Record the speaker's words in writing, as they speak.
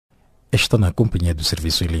Esta na companhia do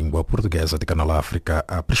Serviço em Língua Portuguesa de Canal África,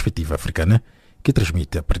 a Perspectiva Africana, que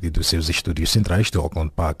transmite a partir dos seus estúdios centrais de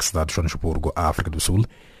Auckland Park, cidade de Joanesburgo, África do Sul,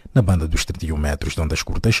 na banda dos 31 metros de ondas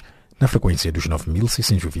curtas, na frequência dos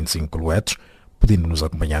 9.625 kHz, podendo nos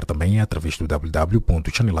acompanhar também através do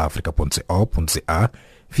www.channelafrica.co.za,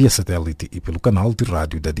 via satélite e pelo canal de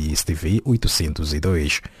rádio da DSTV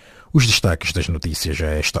 802. Os destaques das notícias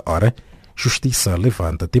a esta hora: Justiça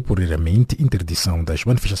levanta temporariamente interdição das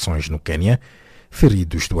manifestações no Quênia.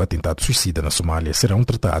 Feridos do atentado suicida na Somália serão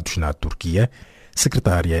tratados na Turquia.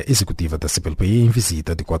 Secretária executiva da CPLP em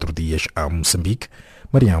visita de 4 dias a Moçambique.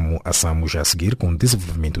 Mariamo Assamos a seguir com o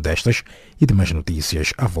desenvolvimento destas e demais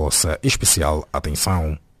notícias à vossa especial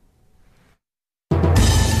atenção.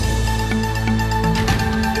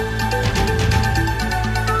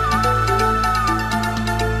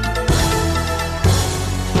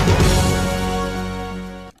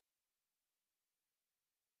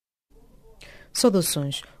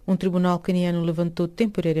 Saudações. Um tribunal queniano levantou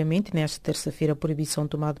temporariamente nesta terça-feira a proibição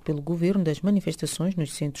tomada pelo governo das manifestações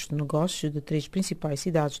nos centros de negócios de 3 principais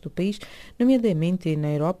cidades do país, nomeadamente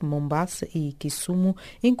Nairobi, Mombasa e Kisumu,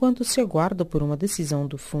 enquanto se aguarda por uma decisão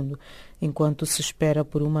do fundo. Enquanto se espera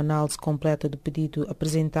por uma análise completa do pedido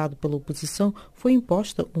apresentado pela oposição, foi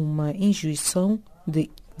imposta uma injunção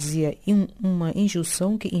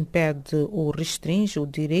que impede ou restringe o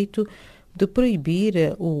direito de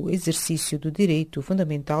proibir o exercício do direito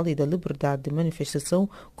fundamental e da liberdade de manifestação,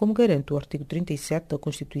 como garante o artigo 37 da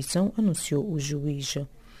Constituição, anunciou o juiz.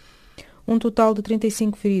 Um total de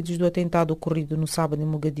 35 feridos do atentado ocorrido no sábado em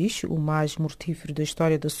Mogadishu, o mais mortífero da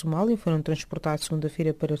história da Somália, foram transportados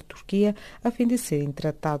segunda-feira para a Turquia a fim de serem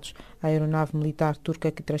tratados. A aeronave militar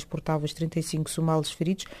turca que transportava os 35 somalis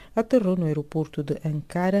feridos aterrou no aeroporto de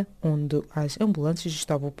Ankara, onde as ambulâncias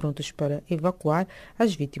estavam prontas para evacuar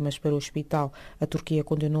as vítimas para o hospital. A Turquia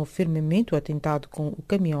condenou firmemente o atentado com o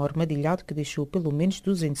caminhão armadilhado que deixou pelo menos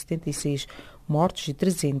 276 mortos e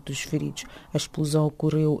 300 feridos. A explosão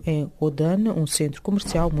ocorreu em Odan, um centro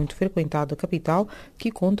comercial muito frequentado da capital, que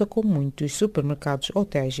conta com muitos supermercados,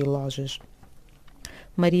 hotéis e lojas.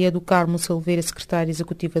 Maria do Carmo Silveira, secretária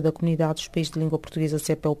executiva da Comunidade dos Países de Língua Portuguesa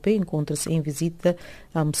CPLP, encontra-se em visita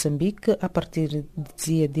a Moçambique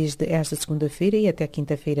desde esta segunda-feira e até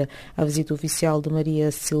quinta-feira. A visita oficial de Maria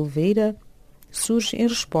Silveira surge em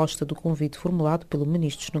resposta do convite formulado pelo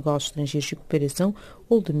Ministro dos Negócios Estrangeiros e Cooperação,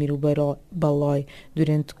 Oldemiro Balói.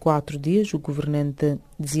 Durante 4 dias,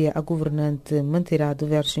 a governante manterá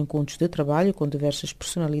diversos encontros de trabalho com diversas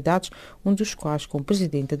personalidades, um dos quais com o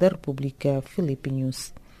Presidente da República, Filipe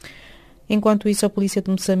Nyusi. Enquanto isso, a polícia de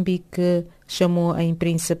Moçambique chamou a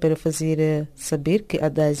imprensa para fazer saber que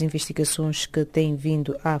das investigações que tem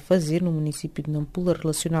vindo a fazer no município de Nampula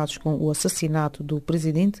relacionados com o assassinato do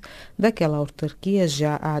presidente daquela autarquia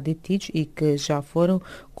já há detidos e que já foram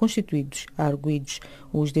constituídos arguidos.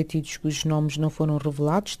 Os detidos cujos nomes não foram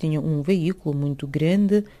revelados tinham um veículo muito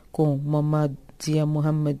grande com Mohamed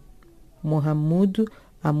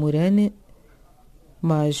Amurane,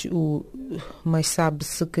 mas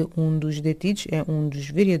sabe-se que um dos detidos é um dos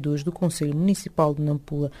vereadores do Conselho Municipal de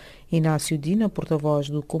Nampula. Inácio Dina, porta-voz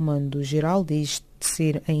do Comando-Geral, diz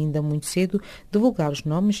ser ainda muito cedo divulgar os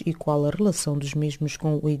nomes e qual a relação dos mesmos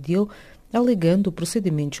com o edil, alegando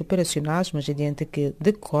procedimentos operacionais, mas adianta que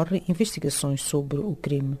decorrem investigações sobre o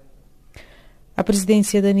crime. A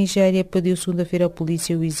presidência da Nigéria pediu segunda-feira à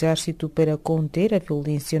polícia e ao exército para conter a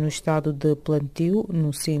violência no estado de Plateau,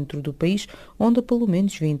 no centro do país, onde pelo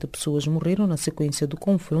menos 20 pessoas morreram na sequência de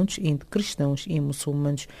confrontos entre cristãos e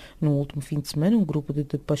muçulmanos. No último fim de semana, um grupo de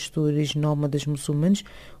pastores nómadas muçulmanos,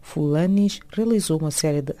 fulanis, realizou uma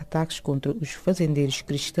série de ataques contra os fazendeiros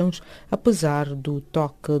cristãos, apesar do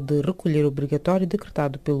toque de recolher obrigatório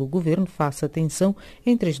decretado pelo governo face à tensão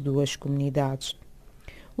entre as duas comunidades.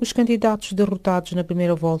 Os candidatos derrotados na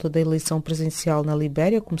primeira volta da eleição presidencial na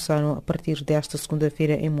Libéria começaram a partir desta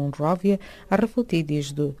segunda-feira em Monrovia a refletir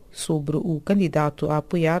sobre o candidato a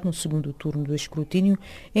apoiar no segundo turno do escrutínio,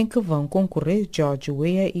 em que vão concorrer George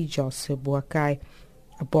Weah e Joseph Boakai.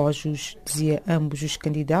 Ambos os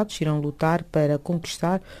candidatos irão lutar para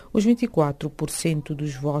conquistar os 24%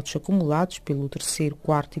 dos votos acumulados pelo terceiro,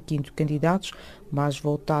 quarto e quinto candidatos mais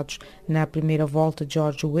votados. Na primeira volta,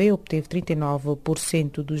 George Weah obteve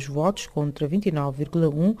 39% dos votos contra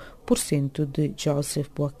 29,1% de Joseph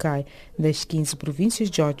Boakai. Das 15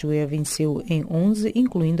 províncias, George Weah venceu em 11,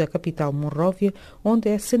 incluindo a capital Monrovia, onde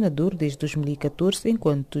é senador desde 2014,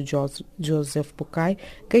 enquanto Joseph Boakai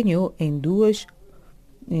ganhou em 2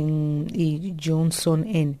 e Johnson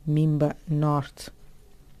em Mimba Norte.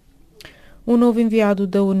 O novo enviado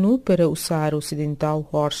da ONU para o Saara Ocidental,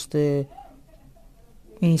 Horst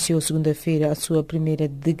Iniciou segunda-feira a sua primeira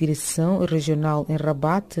digressão regional em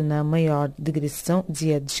Rabat, na maior digressão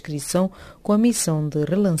de descrição, com a missão de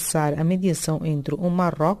relançar a mediação entre o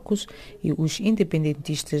Marrocos e os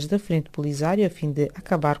independentistas da Frente Polisário a fim de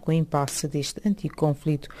acabar com o impasse deste antigo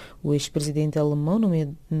conflito. O ex-presidente alemão,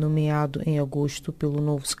 nomeado em agosto pelo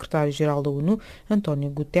novo secretário-geral da ONU,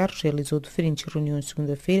 António Guterres, realizou diferentes reuniões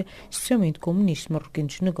segunda-feira, especialmente com o ministro marroquino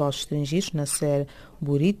dos Negócios Estrangeiros, Nasser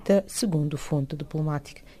Bourita, segundo fonte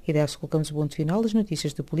diplomática. E dessa colocamos o ponto final das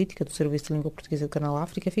notícias de política do Serviço de Língua Portuguesa do Canal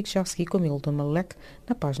África. Fique já a seguir com Milton Malek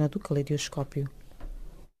na página do Caleidoscópio.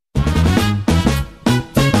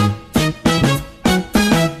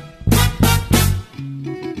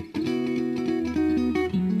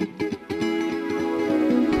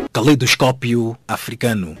 Caleidoscópio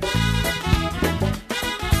africano.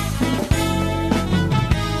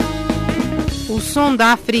 O som da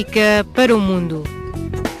África para o mundo.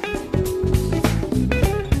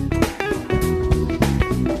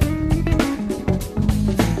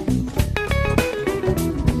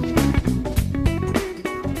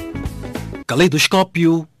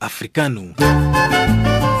 Caleidoscópio africano.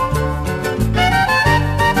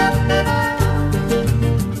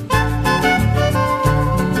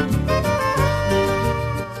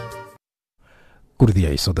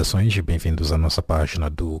 Cordiais saudações e bem-vindos à nossa página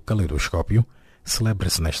do Caleidoscópio.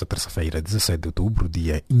 Celebra-se nesta terça-feira, 17 de outubro,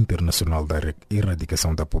 Dia Internacional da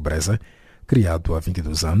Erradicação da Pobreza. Criado há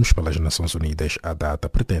 22 anos pelas Nações Unidas, a data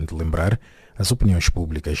pretende lembrar as opiniões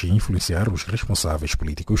públicas e influenciar os responsáveis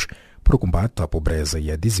políticos para o combate à pobreza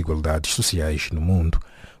e às desigualdades sociais no mundo.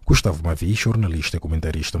 Gustavo Mavi, jornalista e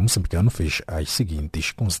comentarista moçambicano, fez as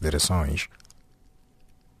seguintes considerações.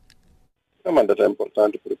 É uma data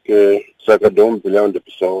importante porque cerca de 1 bilhão de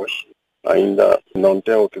pessoas ainda não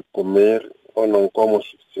têm o que comer ou não comem o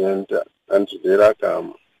suficiente antes de ir à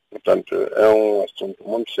cama. Portanto, é um assunto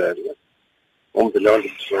muito sério. 1 bilhão de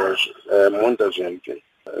pessoas é muita gente.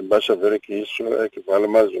 Basta ver que isso equivale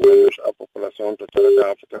mais ou menos à população total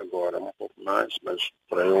da África agora, um pouco mais, mas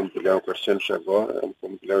por aí 1 bilhão e 400 agora,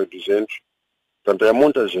 1 bilhão e 200. Portanto, é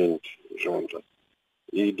muita gente junta.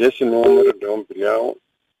 E desse número de 1 bilhão,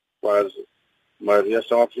 quase a maioria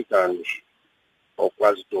são africanos, ou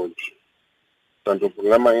quase todos. Portanto, o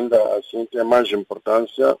problema ainda assim tem mais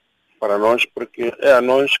importância para nós, porque é a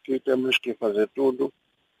nós que temos que fazer tudo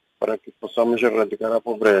para que possamos erradicar a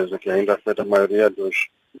pobreza, que ainda afeta a maioria dos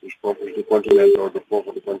povos do continente, ou do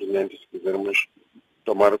povo do continente, se quisermos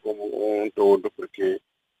tomar como um todo, porque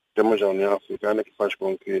temos a União Africana que faz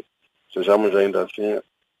com que sejamos ainda assim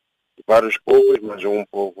vários povos, mas um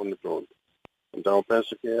povo no todo. Então, eu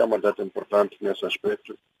penso que é uma data importante nesse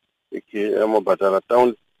aspecto e que é uma batalha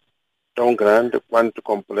tão grande quanto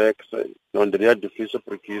complexa, não diria difícil,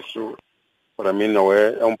 porque isso, para mim, não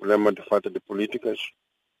é um problema de falta de políticas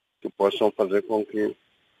que possam fazer com que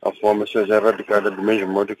a fome seja erradicada do mesmo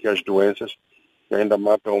modo que as doenças que ainda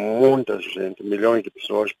matam muita gente, milhões de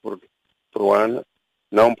pessoas por ano,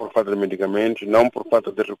 não por falta de medicamentos, não por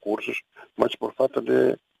falta de recursos, mas por falta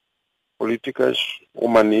de políticas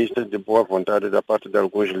humanistas de boa vontade da parte de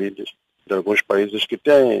alguns líderes de alguns países que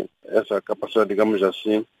têm essa capacidade, digamos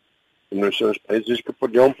assim, nos seus países, que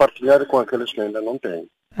podiam partilhar com aqueles que ainda não têm.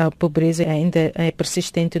 A pobreza ainda é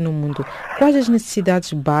persistente no mundo. Quais as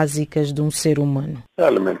necessidades básicas de um ser humano? A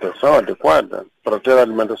alimentação adequada. Para ter a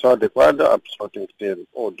alimentação adequada, a pessoa tem que ter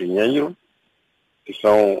o dinheiro, que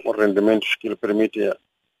são os rendimentos que lhe permitem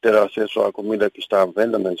ter acesso à comida que está à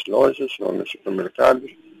venda nas lojas ou nos supermercados,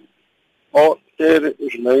 ou ter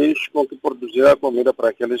os meios com que produzir a comida para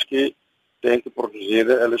aqueles que têm que produzir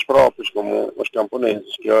eles próprios, como os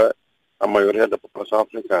camponeses, que é a maioria da população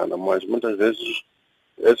africana. Mas muitas vezes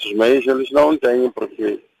esses meios eles não têm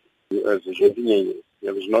porque exigem dinheiro.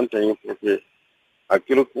 Eles não têm porque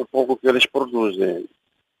o pouco que eles produzem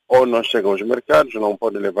ou não chega aos mercados, não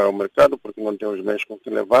pode levar ao mercado porque não tem os meios com que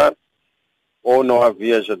levar, ou não há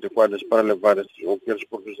vias adequadas para levar o que eles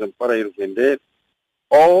produzem para ir vender,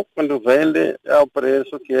 ou quando vendem é o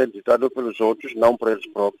preço que é ditado pelos outros, não por eles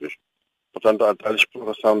próprios. Portanto, a tal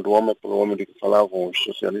exploração do homem pelo homem de que falavam os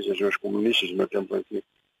socialistas e os comunistas no tempo em que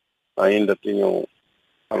ainda tinham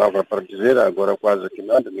palavra para dizer, agora quase que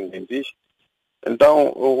nada, ninguém diz. Então,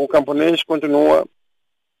 o camponês continua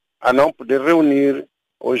a não poder reunir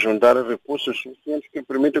ou juntar recursos suficientes que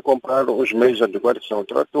permitem comprar os meios adequados, que são o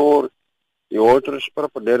trator e outros, para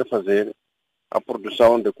poder fazer a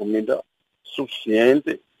produção de comida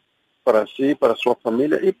suficiente para si, para a sua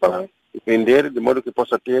família e para vender de modo que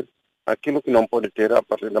possa ter aquilo que não pode ter a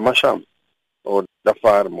partir da machamba. ou da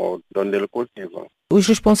farm, ou de onde ele cultiva. Os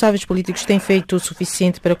responsáveis políticos têm feito o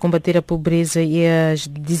suficiente para combater a pobreza e as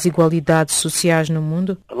desigualdades sociais no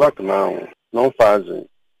mundo? Claro que não. Não fazem.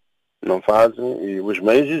 Não fazem e os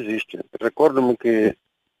meios existem. Recordo-me que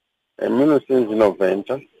em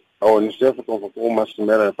 1990 a Unicef convocou uma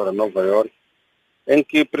cimeira para Nova York em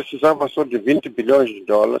que precisava só de 20 bilhões de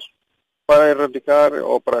dólares para erradicar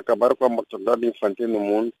ou para acabar com a mortalidade infantil no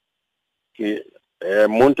mundo, que é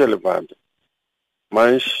muito elevada.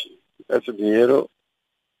 Mas esse dinheiro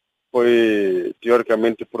foi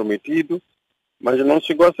teoricamente prometido, mas não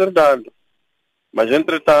chegou a ser dado. Mas,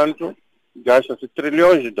 entretanto, gasta-se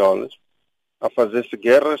trilhões de dólares a fazer-se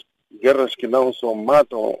guerras que não só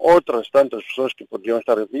matam outras tantas pessoas que podiam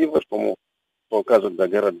estar vivas, como foi o caso da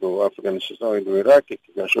guerra do Afeganistão e do Iraque,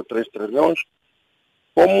 que gastou 3 trilhões,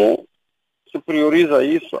 como se prioriza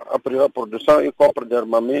isso, a produção e compra de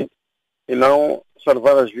armamento, e não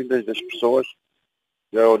salvar as vidas das pessoas,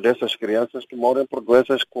 ou dessas crianças que morrem por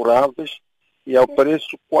doenças curáveis e ao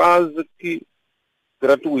preço quase que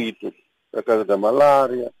gratuito, por causa da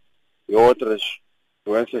malária e outras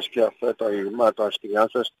doenças que afetam e matam as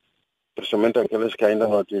crianças, principalmente aquelas que ainda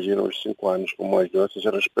não atingiram os 5 anos, como as doenças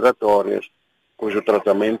respiratórias, cujo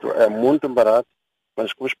tratamento é muito barato,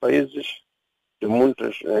 mas que os países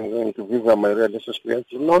em que vive a maioria dessas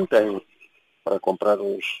crianças não têm para comprar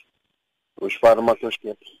os fármacos que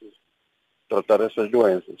é preciso tratar essas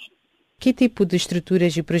doenças. Que tipo de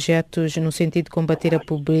estruturas e projetos no sentido de combater a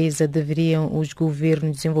pobreza deveriam os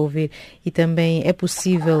governos desenvolver e também é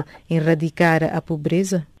possível erradicar a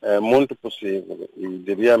pobreza? É muito possível e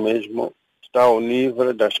devia mesmo estar ao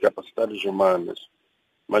nível das capacidades humanas,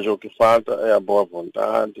 mas o que falta é a boa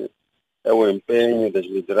vontade, é o empenho das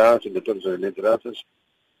lideranças, de todas as lideranças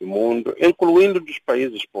do mundo, incluindo dos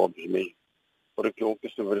países pobres mesmo, porque o que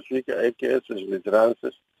se verifica é que essas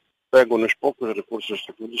lideranças pegam nos poucos recursos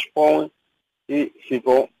que dispõem e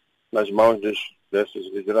ficam nas mãos dessas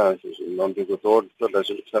lideranças. Não digo todas as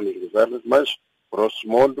que estão nos governos, mas, grosso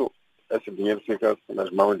modo, esse dinheiro fica nas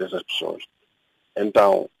mãos dessas pessoas.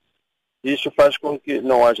 Então, isso faz com que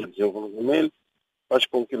não haja desenvolvimento, faz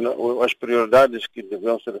com que as prioridades que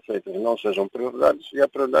deviam ser feitas não sejam prioridades, e a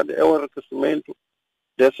prioridade é o enriquecimento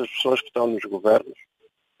dessas pessoas que estão nos governos,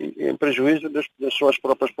 e em prejuízo das suas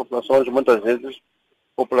próprias populações, muitas vezes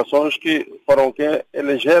populações que foram quem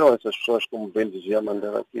elegeram essas pessoas, como bem dizia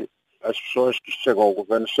Mandela aqui. As pessoas que chegam ao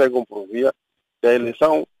governo chegam por via da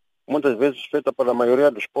eleição, muitas vezes feita pela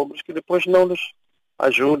maioria dos pobres, que depois não lhes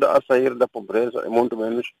ajuda a sair da pobreza e muito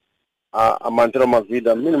menos a manter uma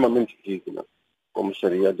vida minimamente digna, como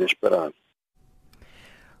seria de esperar.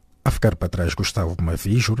 A ficar para trás, Gustavo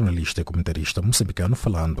Mavi, jornalista e comentarista moçambicano,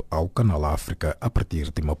 falando ao Canal África a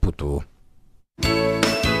partir de Maputo.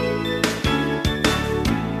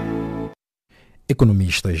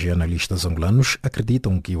 Economistas e analistas angolanos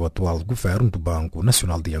acreditam que o atual governo do Banco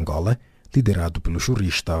Nacional de Angola, liderado pelo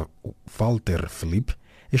jurista Walter Filipe,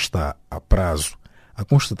 está a prazo. A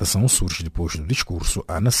constatação surge depois do discurso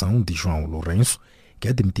à nação de João Lourenço, que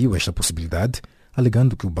admitiu esta possibilidade,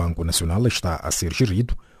 alegando que o Banco Nacional está a ser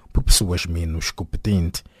gerido por pessoas menos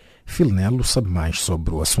competentes. Filnelo sabe mais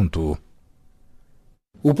sobre o assunto.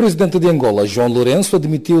 O presidente de Angola, João Lourenço,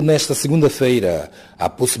 admitiu nesta segunda-feira a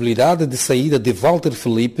possibilidade de saída de Walter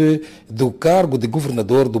Filipe do cargo de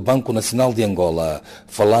governador do Banco Nacional de Angola.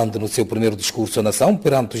 Falando no seu primeiro discurso à nação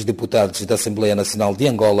perante os deputados da Assembleia Nacional de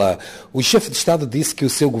Angola, o chefe de Estado disse que o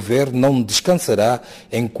seu governo não descansará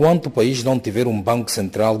enquanto o país não tiver um banco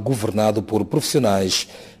central governado por profissionais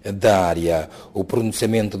da área. O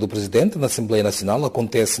pronunciamento do presidente na Assembleia Nacional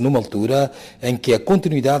acontece numa altura em que a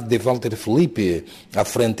continuidade de Walter Filipe à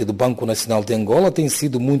frente do Banco Nacional de Angola tem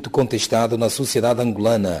sido muito contestado na sociedade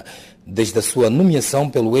angolana, desde a sua nomeação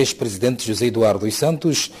pelo ex-presidente José Eduardo dos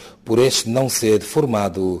Santos, por este não ser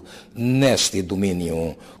formado neste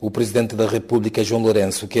domínio. O presidente da República, João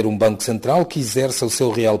Lourenço, quer um banco central que exerça o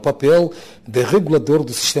seu real papel de regulador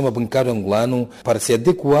do sistema bancário angolano para se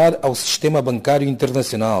adequar ao sistema bancário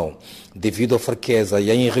internacional. Devido à fraqueza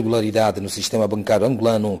e à irregularidade no sistema bancário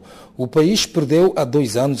angolano, o país perdeu há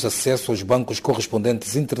 2 anos acesso aos bancos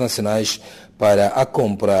correspondentes internacionais para a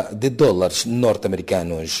compra de dólares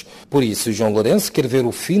norte-americanos. Por isso, João Lourenço quer ver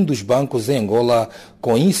o fim dos bancos em Angola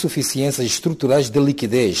com insuficiências estruturais de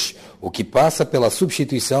liquidez, o que passa pela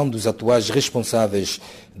substituição dos atuais responsáveis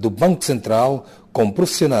do Banco Central com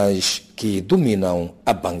profissionais que dominam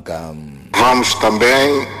a banca. Vamos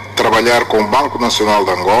também trabalhar com o Banco Nacional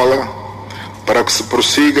de Angola para que se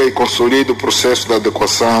prossiga e consolide o processo de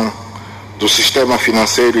adequação do sistema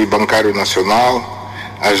financeiro e bancário nacional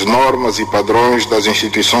às normas e padrões das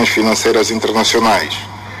instituições financeiras internacionais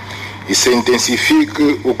e se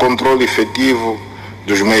intensifique o controle efetivo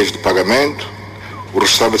dos meios de pagamento, o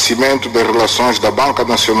restabelecimento das relações da Banca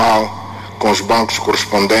Nacional com os bancos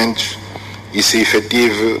correspondentes e se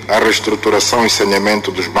efetive a reestruturação e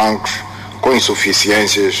saneamento dos bancos com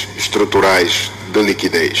insuficiências estruturais de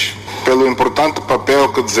liquidez. Pelo importante papel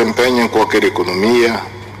que desempenha em qualquer economia,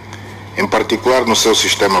 em particular no seu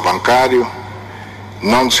sistema bancário,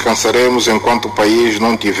 não descansaremos enquanto o país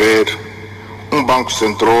não tiver um banco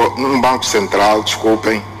central,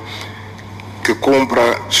 que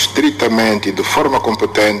cumpra estritamente e de forma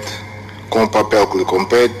competente com o papel que lhe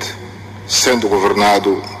compete, sendo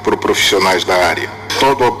governado por profissionais da área.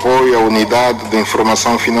 Todo o apoio à unidade de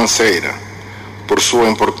informação financeira, por sua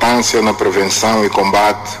importância na prevenção e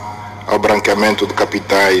combate ao branqueamento de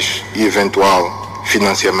capitais e eventual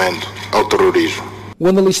financiamento ao terrorismo. O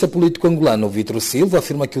analista político angolano Vítor Silva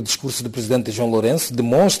afirma que o discurso do presidente João Lourenço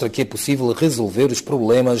demonstra que é possível resolver os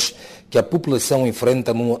problemas que a população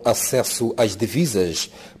enfrenta no acesso às divisas.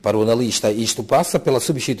 Para o analista, isto passa pela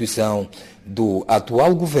substituição do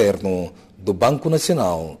atual governo do Banco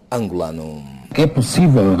Nacional angolano. Que é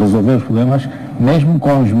possível resolver os problemas mesmo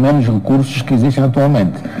com os menos recursos que existem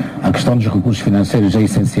atualmente. A questão dos recursos financeiros é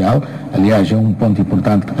essencial, aliás é um ponto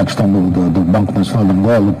importante a questão do Banco Nacional de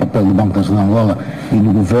Angola, o papel do Banco Nacional de Angola e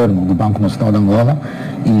do governo do Banco Nacional de Angola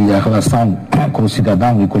e a relação com o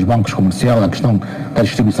cidadão e com os bancos comerciais, a questão da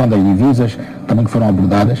distribuição das divisas também que foram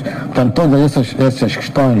abordadas. Portanto, todas essas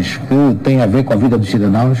questões que têm a ver com a vida dos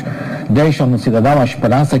cidadãos deixam no cidadão a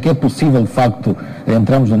esperança que é possível, de facto,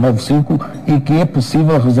 entrarmos num novo ciclo e que é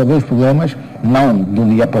possível resolver os problemas, não de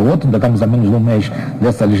um dia para o outro, ainda estamos a menos de um mês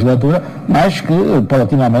dessa legislatura, mas que,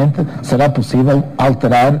 paulatinamente, será possível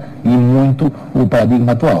alterar e muito o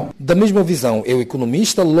paradigma atual. Da mesma visão é o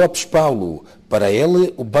economista Lopes Paulo. Para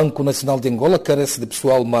ele, o Banco Nacional de Angola carece de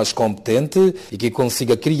pessoal mais competente e que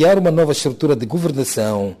consiga criar uma nova estrutura de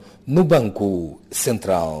governação no Banco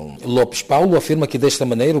Central. Lopes Paulo afirma que desta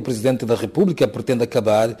maneira o Presidente da República pretende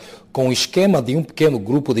acabar com o esquema de um pequeno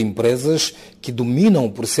grupo de empresas que dominam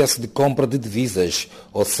o processo de compra de divisas,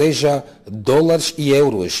 ou seja, dólares e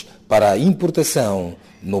euros, para a importação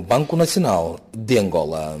no Banco Nacional de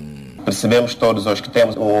Angola. Percebemos todos hoje que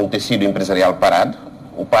temos um tecido empresarial parado,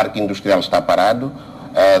 o parque industrial está parado,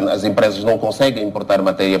 as empresas não conseguem importar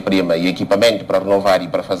matéria-prima e equipamento para renovar e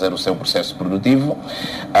para fazer o seu processo produtivo.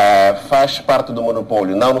 Faz parte do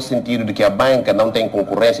monopólio, não no sentido de que a banca não tem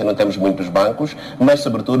concorrência, não temos muitos bancos, mas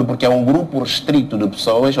sobretudo porque é um grupo restrito de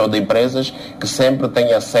pessoas ou de empresas que sempre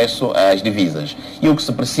têm acesso às divisas. E o que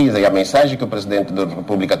se precisa, e a mensagem que o Presidente da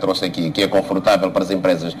República trouxe aqui, que é confortável para as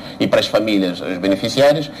empresas e para as famílias, os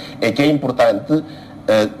beneficiários, é que é importante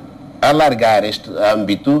alargar este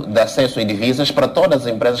âmbito de acesso a divisas para todas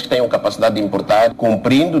as empresas que tenham capacidade de importar,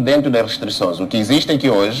 cumprindo dentro das restrições. O que existe é que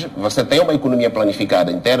hoje você tem uma economia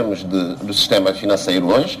planificada em termos do sistema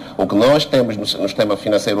financeiro hoje. O que nós temos no sistema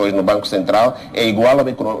financeiro hoje no Banco Central é igual a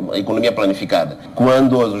uma economia planificada.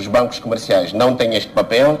 Quando hoje os bancos comerciais não têm este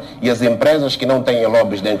papel e as empresas que não têm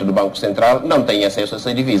lobbies dentro do Banco Central não têm acesso a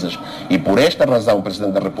essas divisas. E por esta razão o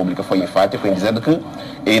Presidente da República foi enfático em dizer que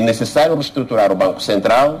é necessário reestruturar o Banco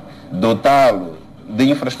Central, dotá-lo de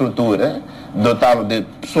infraestrutura, dotá-lo de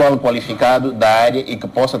pessoal qualificado da área e que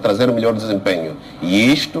possa trazer o melhor desempenho. E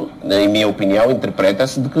isto, em minha opinião,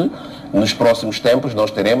 interpreta-se de que nos próximos tempos nós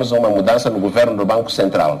teremos uma mudança no governo do Banco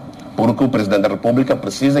Central, porque o Presidente da República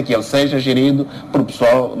precisa que ele seja gerido por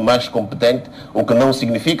pessoal mais competente, o que não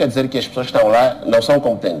significa dizer que as pessoas que estão lá não são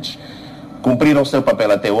competentes. Cumpriram o seu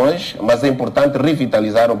papel até hoje, mas é importante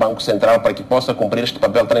revitalizar o Banco Central para que possa cumprir este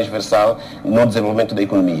papel transversal no desenvolvimento da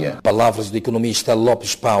economia. Palavras do economista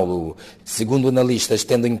Lopes Paulo. Segundo analistas,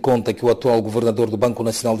 tendo em conta que o atual governador do Banco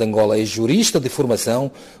Nacional de Angola é jurista de formação,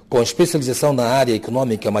 com especialização na área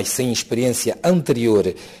econômica, mas sem experiência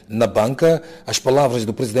anterior na banca, as palavras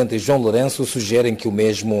do presidente João Lourenço sugerem que o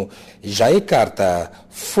mesmo já é carta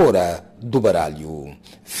fora do baralho.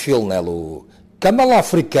 Phil Nelo, Canal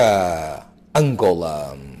África,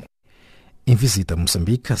 Angola. Em visita a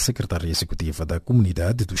Moçambique, a secretária executiva da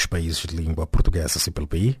Comunidade dos Países de Língua Portuguesa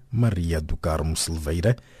CPLP, Maria do Carmo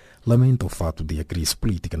Silveira, lamenta o fato de a crise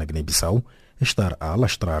política na Guiné-Bissau estar a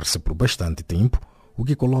alastrar-se por bastante tempo, o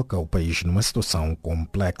que coloca o país numa situação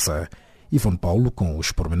complexa. Ivan Paulo com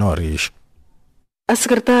os pormenores. A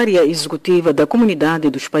secretária executiva da Comunidade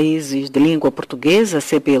dos Países de Língua Portuguesa,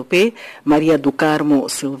 CPLP, Maria do Carmo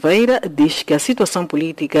Silveira, diz que a situação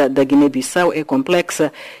política da Guiné-Bissau é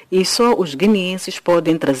complexa e só os guineenses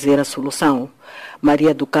podem trazer a solução.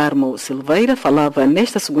 Maria do Carmo Silveira falava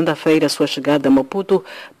nesta segunda-feira a sua chegada a Maputo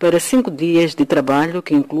para 5 dias de trabalho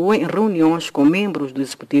que incluem reuniões com membros do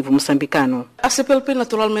Executivo moçambicano. A CPLP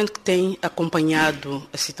naturalmente tem acompanhado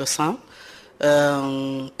a situação.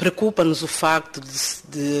 Preocupa-nos o facto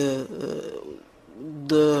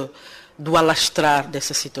do alastrar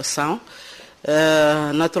dessa situação.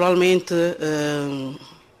 Naturalmente,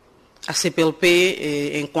 a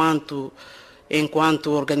CPLP,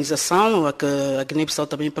 enquanto organização a que a Guiné-Bissau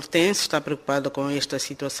também pertence, está preocupada com esta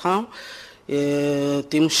situação.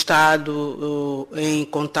 Temos estado em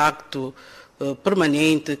contacto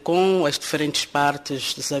permanente com as diferentes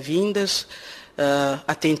partes desavindas,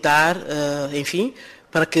 a tentar, enfim,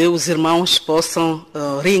 para que os irmãos possam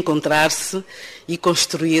reencontrar-se e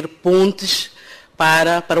construir pontes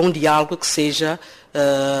para um diálogo que seja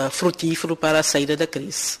frutífero para a saída da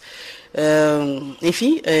crise.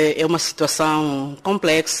 Enfim, é uma situação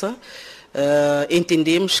complexa.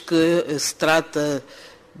 Entendemos que se trata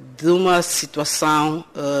de uma situação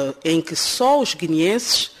em que só os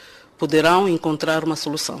guineenses poderão encontrar uma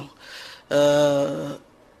solução.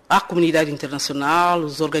 A comunidade internacional,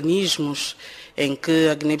 os organismos em que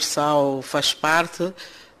a Guiné-Bissau faz parte,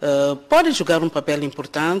 podem jogar um papel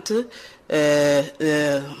importante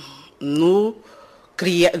no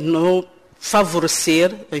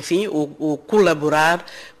favorecer, enfim, o colaborar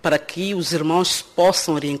para que os irmãos se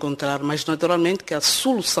possam reencontrar, mas naturalmente que a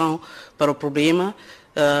solução para o problema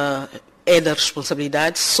é da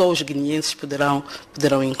responsabilidade, só os guineenses poderão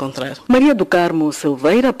encontrar. Maria do Carmo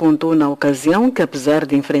Silveira apontou na ocasião que, apesar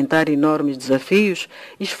de enfrentar enormes desafios,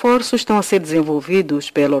 esforços estão a ser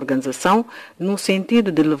desenvolvidos pela organização no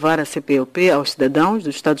sentido de levar a CPLP aos cidadãos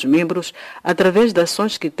dos Estados-membros através de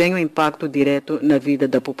ações que tenham impacto direto na vida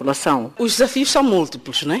da população. Os desafios são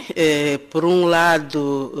múltiplos, né? Por um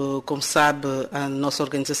lado, como sabe, a nossa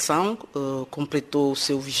organização completou o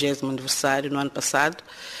seu 20º aniversário no ano passado.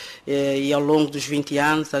 E ao longo dos 20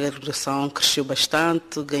 anos a organização cresceu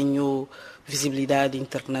bastante, ganhou visibilidade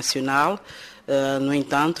internacional. No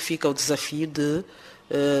entanto, fica o desafio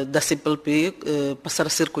da CPLP passar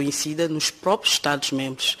a ser conhecida nos próprios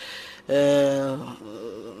Estados-membros.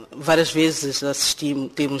 Várias vezes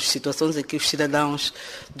temos situações em que os cidadãos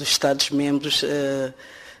dos Estados-membros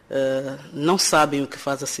não sabem o que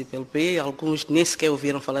faz a CPLP, alguns nem sequer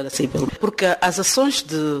ouviram falar da CPLP, porque as ações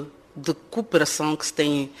de cooperação que se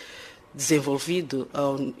tem desenvolvido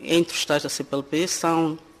entre os Estados da CPLP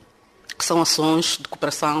são ações de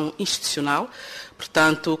cooperação institucional,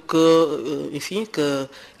 portanto, que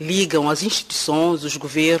ligam as instituições, os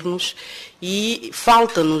governos, e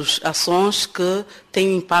faltam-nos ações que têm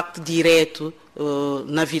um impacto direto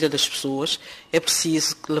na vida das pessoas. É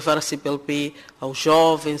preciso levar a CPLP aos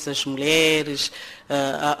jovens, às mulheres,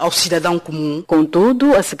 ao cidadão comum.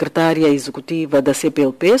 Contudo, a secretária executiva da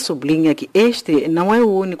CPLP sublinha que este não é o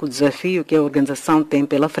único desafio que a organização tem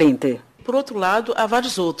pela frente. Por outro lado, há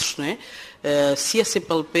vários outros, né? Se a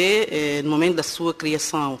CPLP, no momento da sua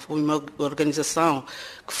criação, foi uma organização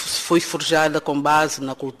que foi forjada com base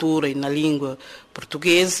na cultura e na língua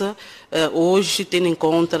portuguesa, hoje, tendo em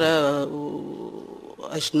conta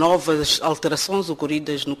as novas alterações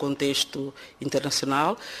ocorridas no contexto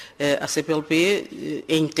internacional, a CPLP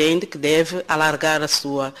entende que deve alargar a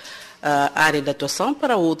sua área de atuação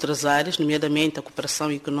para outras áreas, nomeadamente a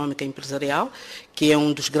cooperação econômica e empresarial, que é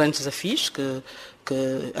um dos grandes desafios que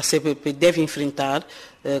a CPLP deve enfrentar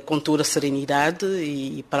com toda a serenidade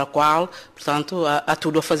e para a qual, portanto, há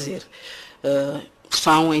tudo a fazer.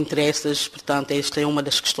 São entre essas, portanto, esta é uma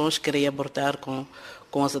das questões que queria abordar com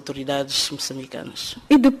as autoridades moçambicanas.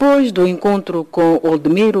 E depois do encontro com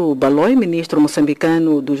Oldemiro Baloi, ministro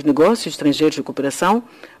moçambicano dos Negócios Estrangeiros e Cooperação,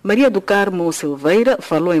 Maria do Carmo Silveira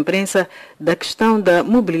falou à imprensa da questão da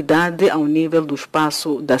mobilidade ao nível do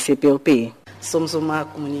espaço da CPLP. Somos uma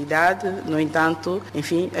comunidade, no entanto,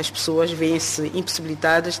 enfim, as pessoas veem-se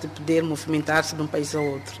impossibilitadas de poder movimentar-se de um país a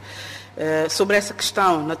outro. Sobre essa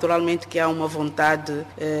questão, naturalmente que há uma vontade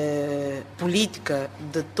política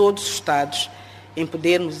de todos os Estados em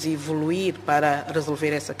podermos evoluir para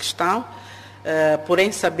resolver essa questão,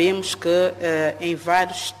 porém sabemos que em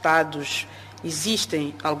vários Estados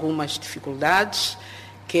existem algumas dificuldades,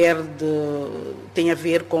 tem a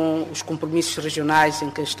ver com os compromissos regionais em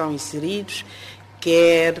que estão inseridos,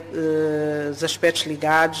 quer os aspectos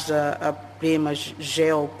ligados a problemas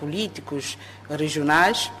geopolíticos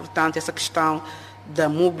regionais. Portanto, essa questão da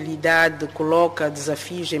mobilidade coloca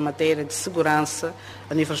desafios em matéria de segurança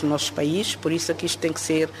a nível do nosso país, por isso é que isto tem que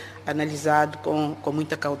ser analisado com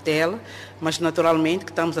muita cautela, mas naturalmente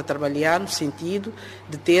que estamos a trabalhar no sentido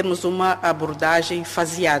de termos uma abordagem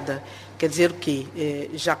faseada. Quer dizer que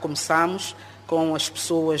já começamos com as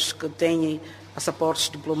pessoas que têm passaportes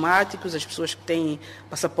diplomáticos, as pessoas que têm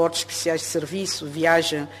passaportes especiais de serviço,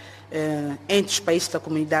 viajam entre os países da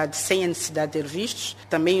comunidade sem a necessidade de ter vistos.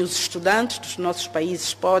 Também os estudantes dos nossos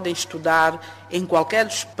países podem estudar em qualquer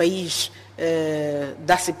país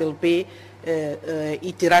da CPLP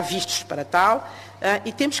e tirar vistos para tal.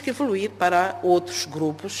 E temos que evoluir para outros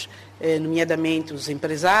grupos, nomeadamente os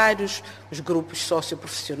empresários, os grupos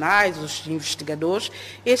socioprofissionais, os investigadores.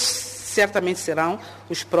 Estes certamente serão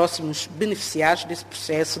os próximos beneficiários desse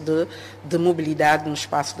processo de mobilidade no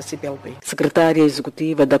espaço da CPLP. Secretária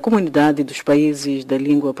Executiva da Comunidade dos Países da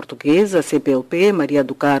Língua Portuguesa, CPLP, Maria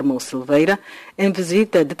do Carmo Silveira, em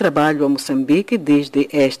visita de trabalho a Moçambique desde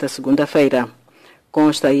esta segunda-feira.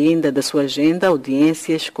 Consta ainda da sua agenda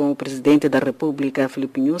audiências com o Presidente da República,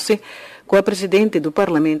 Filipe Nyusi, com a Presidente do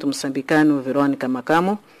Parlamento moçambicano, Verônica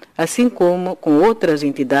Macamo, assim como com outras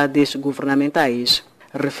entidades governamentais.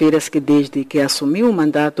 Refere-se que desde que assumiu o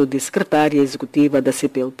mandato de secretária executiva da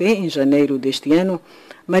CPLP em janeiro deste ano,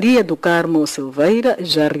 Maria do Carmo Silveira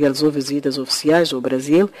já realizou visitas oficiais ao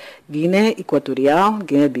Brasil, Guiné Equatorial,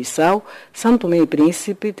 Guiné-Bissau, São Tomé e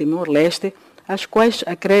Príncipe, Timor-Leste, as quais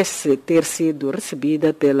acresce ter sido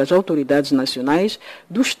recebida pelas autoridades nacionais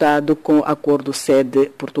do Estado com acordo sede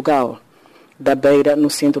Portugal. Da Beira, no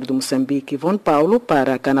centro de Moçambique, Ivone Paulo,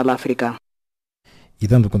 para Canal África. E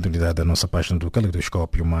dando continuidade à nossa página do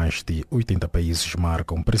Caleidoscópio, mais de 80 países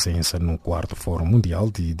marcam presença no 4º Fórum Mundial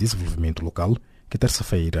de Desenvolvimento Local, que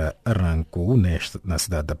terça-feira arrancou na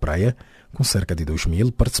cidade da Praia, com cerca de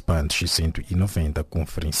 2.000 participantes e 190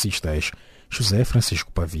 conferencistas. José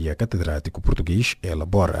Francisco Pavia, catedrático português,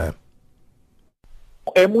 elabora.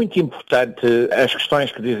 É muito importante as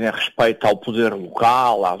questões que dizem respeito ao poder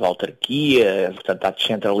local, às autarquias, portanto, à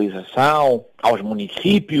descentralização, aos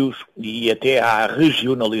municípios e até à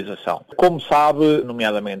regionalização. Como sabe,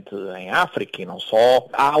 nomeadamente em África e não só,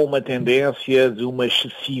 há uma tendência de uma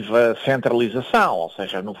excessiva centralização, ou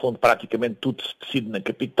seja, no fundo praticamente tudo se decide na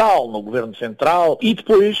capital, no governo central, e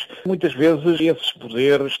depois muitas vezes esses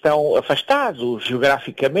poderes estão afastados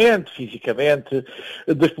geograficamente, fisicamente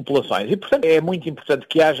das populações. E portanto é muito importante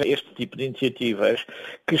que haja este tipo de iniciativas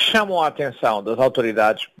que chamam a atenção das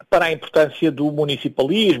autoridades para a importância do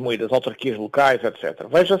municipalismo e das autarquias locais, etc.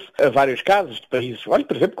 Veja-se vários casos de países, olha,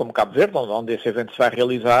 por exemplo, como Cabo Verde, onde esse evento se vai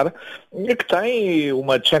realizar, que tem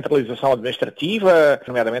uma descentralização administrativa,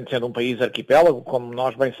 nomeadamente sendo um país arquipélago, como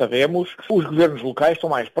nós bem sabemos, os governos locais estão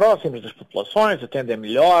mais próximos das populações, atendem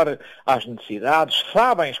melhor às necessidades,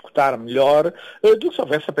 sabem escutar melhor do que se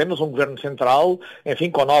houvesse apenas um governo central, enfim,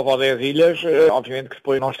 com 9 ou 10 ilhas, obviamente que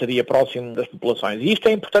depois não estaria próximo das populações. E isto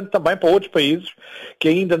é importante também para outros países que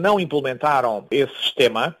ainda não implementaram esse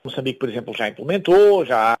sistema. Moçambique, por exemplo, já implementou,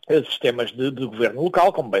 já há sistemas de governo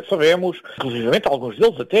local, como bem sabemos, inclusivamente alguns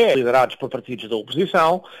deles até liderados por partidos da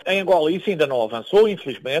oposição. Em Angola isso ainda não avançou,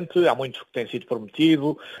 infelizmente, há muito que tem sido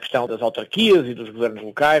prometido, a questão das autarquias e dos governos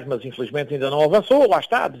locais, mas infelizmente ainda não avançou, lá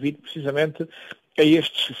está, devido precisamente a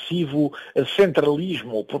este excessivo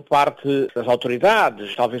centralismo por parte das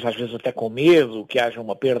autoridades, talvez às vezes até com medo que haja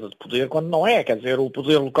uma perda de poder, quando não é, quer dizer, o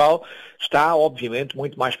poder local está obviamente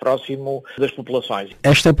muito mais próximo das populações.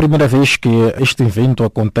 Esta é a primeira vez que este evento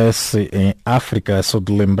acontece em África, só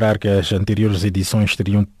de lembrar que as anteriores edições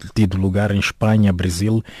teriam tido lugar em Espanha,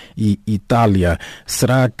 Brasil e Itália.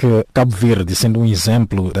 Será que Cabo Verde, sendo um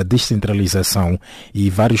exemplo da descentralização e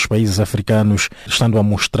vários países africanos estando a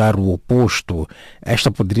mostrar o oposto,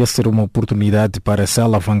 esta poderia ser uma oportunidade para se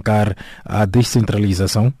alavancar a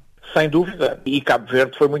descentralização? Sem dúvida, e Cabo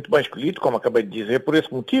Verde foi muito bem escolhido, como acabei de dizer, por esse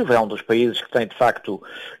motivo. É um dos países que tem, de facto,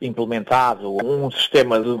 implementado um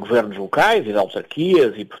sistema de governos locais e de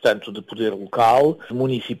autarquias e, portanto, de poder local, de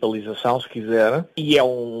municipalização, se quiser, e é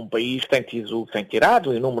um país que tem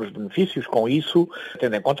tirado inúmeros benefícios com isso,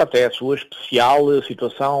 tendo em conta até a sua especial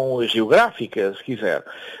situação geográfica, se quiser.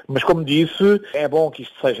 Mas, como disse, é bom que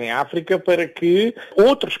isto seja em África para que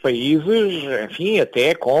outros países, enfim,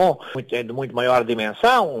 até de muito maior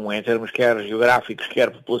dimensão, em termos quer geográficos,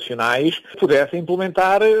 quer populacionais, pudessem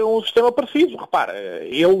implementar um sistema parecido. Repara,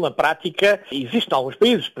 ele na prática existe em alguns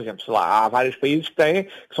países, por exemplo, sei lá, há vários países que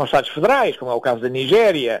são Estados federais, como é o caso da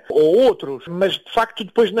Nigéria, ou outros, mas de facto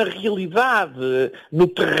depois na realidade, no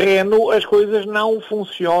terreno, as coisas não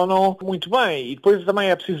funcionam muito bem. E depois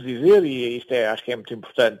também é preciso dizer, e isto acho que é muito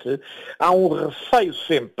importante, há um receio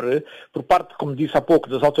sempre, por parte, como disse há pouco,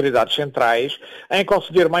 das autoridades centrais, em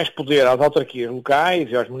conceder mais poder às autarquias locais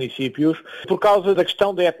e aos municípios municípios por causa da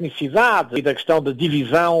questão da etnicidade e da questão da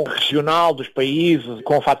divisão regional dos países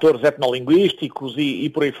com fatores etnolinguísticos e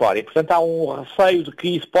por aí fora. E, portanto, há um receio de que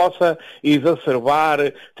isso possa exacerbar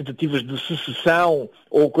tentativas de secessão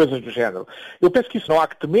ou coisas do género. Eu penso que isso não há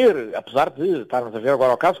que temer, apesar de estarmos a ver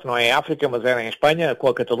agora o caso, que não é em África, mas é em Espanha, com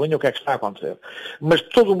a Catalunha, o que é que está a acontecer. Mas, de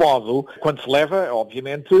todo modo, quando se leva,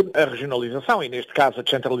 obviamente, a regionalização, e neste caso a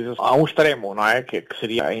descentralização, a um extremo, não é? Que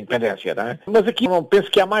seria a independência, não é? Mas aqui não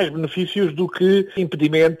penso que há mais benefícios do que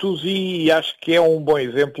impedimentos e acho que é um bom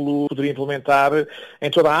exemplo que poderia implementar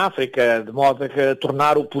em toda a África, de modo a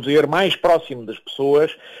tornar o poder mais próximo das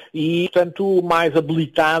pessoas e, portanto, mais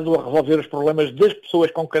habilitado a resolver os problemas das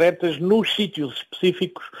pessoas concretas nos sítios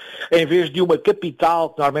específicos, em vez de uma capital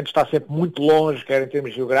que normalmente está sempre muito longe, quer em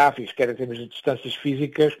termos geográficos, quer em termos de distâncias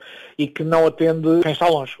físicas, e que não atende quem está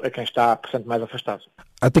longe, a quem está, portanto, mais afastado.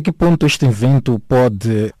 Até que ponto este evento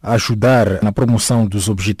pode ajudar na promoção dos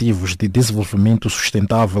Objetivos de Desenvolvimento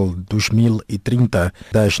Sustentável 2030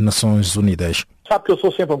 das Nações Unidas? Sabe que eu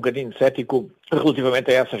sou sempre um bocadinho cético relativamente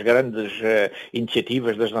a essas grandes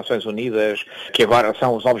iniciativas das Nações Unidas, que agora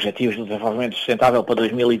são os Objetivos de Desenvolvimento Sustentável para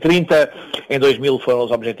 2030. Em 2000 foram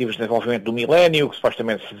os Objetivos de Desenvolvimento do Milénio, que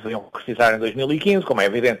supostamente se deviam precisar em 2015, como é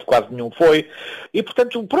evidente, quase nenhum foi. E,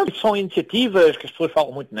 portanto, pronto, são iniciativas que as pessoas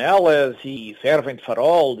falam muito nelas e servem de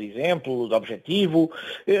farol, de exemplo, de objetivo,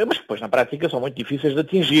 mas que depois, na prática, são muito difíceis de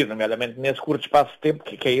atingir, nomeadamente nesse curto espaço de tempo,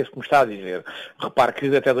 que é esse que me está a dizer. Repare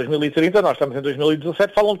que até 2030, nós estamos em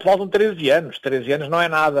 2017, faltam 13 anos. 13 anos não é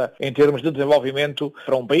nada em termos de desenvolvimento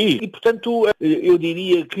para um país. E, portanto, eu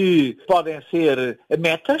diria que podem ser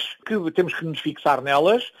metas, que temos que nos fixar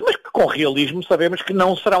nelas, mas que com realismo sabemos que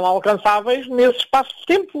não serão alcançáveis nesse espaço de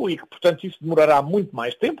tempo e que, portanto, isso demorará muito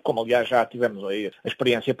mais tempo, como aliás já tivemos aí a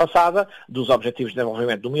experiência passada dos Objetivos de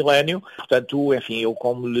Desenvolvimento do Milénio. Portanto, enfim, eu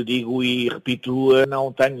como lhe digo e repito,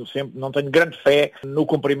 não tenho grande fé no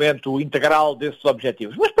cumprimento integral desses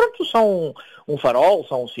objetivos. Mas pronto, são um farol,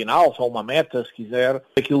 são um sinal, são uma meta, se quiser,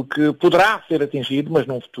 aquilo que poderá ser atingido, mas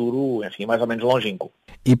num futuro, enfim, mais ou menos longínquo.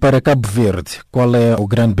 E para Cabo Verde, qual é o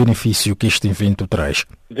grande benefício que este evento traz?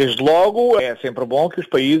 Desde logo, é sempre bom que os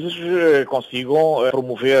países consigam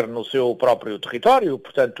promover no seu próprio território,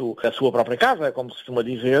 portanto, a sua própria casa, como se costuma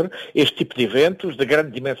dizer, este tipo de eventos de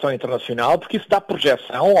grande dimensão internacional, porque isso dá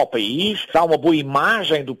projeção ao país, dá uma boa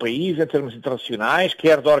imagem do país em termos internacionais,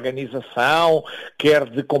 quer de organização, quer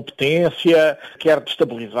de competência, quer de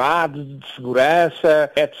estabilidade, de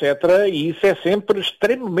segurança, etc. E isso é sempre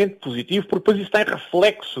extremamente positivo, porque depois isso tem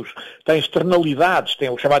reflexos, tem externalidades, tem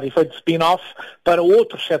o chamado efeito spin-off para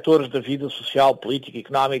outros setores da vida social, política e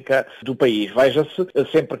económica do país. Veja-se,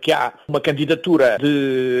 sempre que há uma candidatura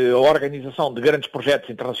de organização de grandes projetos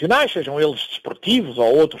internacionais, sejam eles desportivos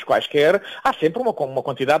ou outros quaisquer, há sempre uma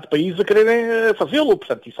quantidade de países a quererem fazê-lo.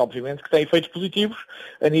 Portanto, isso obviamente que tem efeitos positivos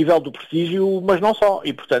a nível do prestígio, mas não só.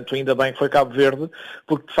 E, portanto, ainda bem que foi Cabo Verde,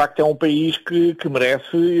 porque de facto é um país que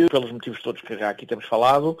merece, pelos motivos todos que já aqui temos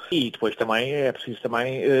falado, e depois também, é preciso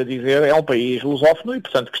também dizer, é um país lusófono e,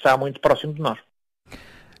 portanto, que está muito próximo de nós.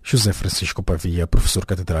 José Francisco Pavia, professor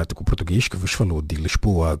catedrático português, que vos falou de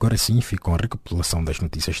Lisboa. Agora sim, fica com a recapitulação das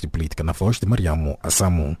notícias de política na voz de Mariamo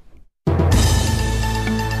Assamu.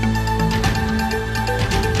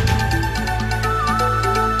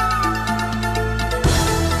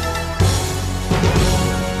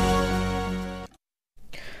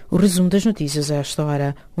 O resumo das notícias a esta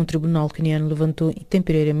hora. Um tribunal queniano levantou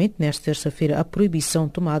temporariamente nesta terça-feira a proibição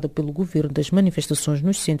tomada pelo governo das manifestações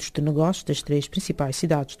nos centros de negócios das 3 principais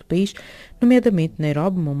cidades do país, nomeadamente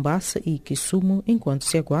Nairobi, Mombasa e Kisumu, enquanto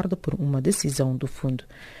se aguarda por uma decisão do fundo.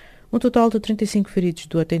 Um total de 35 feridos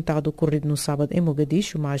do atentado ocorrido no sábado em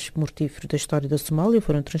Mogadishu, o mais mortífero da história da Somália,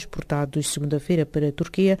 foram transportados segunda-feira para a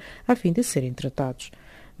Turquia a fim de serem tratados.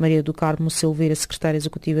 Maria do Carmo Silveira, secretária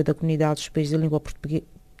executiva da Comunidade dos Países da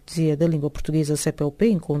Língua Portuguesa, CPLP,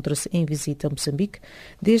 encontra-se em visita a Moçambique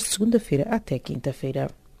desde segunda-feira até quinta-feira.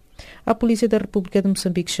 A Polícia da República de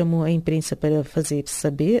Moçambique chamou a imprensa para fazer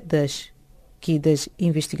saber das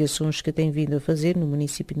investigações que tem vindo a fazer no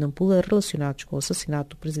município de Nampula relacionados com o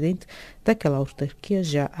assassinato do presidente daquela autarquia.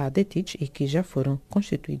 Já há detidos e que já foram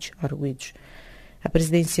constituídos arguidos. A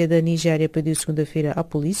presidência da Nigéria pediu segunda-feira à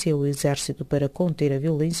polícia e ao exército para conter a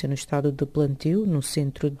violência no estado de Plateau, no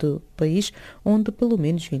centro do país, onde pelo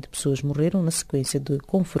menos 20 pessoas morreram na sequência de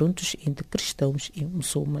confrontos entre cristãos e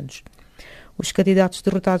muçulmanos. Os candidatos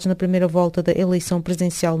derrotados na primeira volta da eleição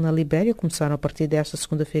presidencial na Libéria começaram a partir desta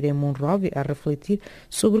segunda-feira em Monrovia a refletir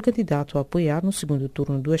sobre o candidato a apoiar no segundo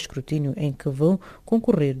turno do escrutínio em que vão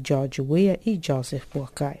concorrer George Weah e Joseph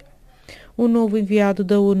Boakai. O novo enviado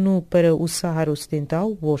da ONU para o Saara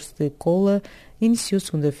Ocidental, Worst Kola, iniciou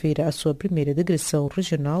segunda-feira a sua primeira digressão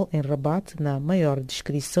regional em Rabat, na maior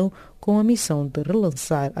descrição, com a missão de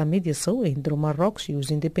relançar a mediação entre o Marrocos e os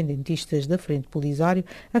independentistas da Frente Polisário,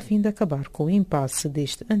 a fim de acabar com o impasse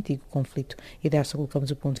deste antigo conflito. E desta colocamos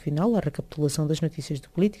o ponto final à recapitulação das notícias de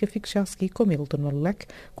política. Fique já a seguir com Milton Malek,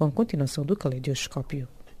 com a continuação do Caleidoscópio.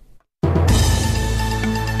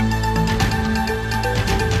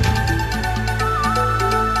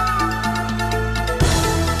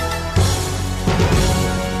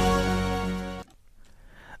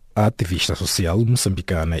 A ativista social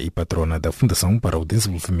moçambicana e patrona da Fundação para o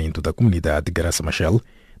Desenvolvimento da Comunidade, Graça Machel,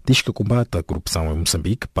 diz que o combate à corrupção em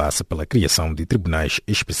Moçambique passa pela criação de tribunais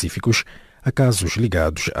específicos a casos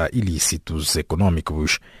ligados a ilícitos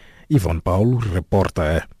econômicos. Ivone Paulo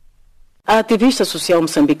reporta. A ativista social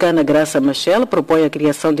moçambicana Graça Machel propõe a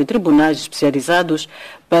criação de tribunais especializados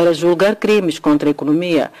para julgar crimes contra a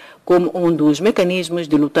economia, como um dos mecanismos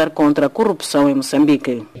de lutar contra a corrupção em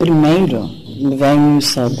Moçambique. Primeiro, venho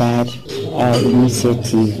saudar a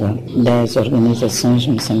iniciativa das organizações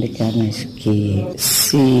moçambicanas que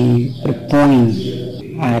se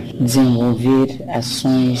propõem a desenvolver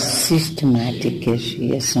ações sistemáticas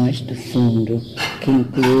e ações de fundo que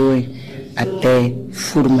incluem até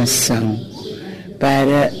formação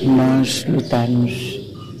para nós lutarmos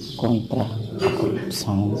contra a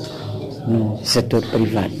corrupção no setor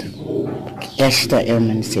privado. Porque esta é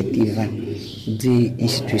uma iniciativa de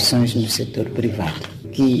instituições no setor privado,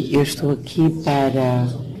 que eu estou aqui para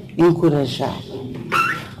encorajar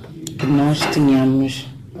que nós tenhamos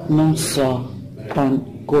não só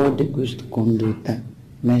códigos de conduta,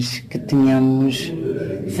 mas que tenhamos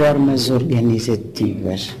formas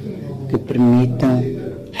organizativas que permitam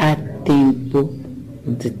a tempo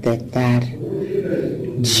detectar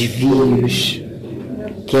desvios,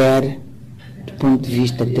 quer do ponto de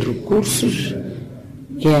vista de recursos,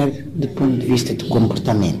 quer do ponto de vista de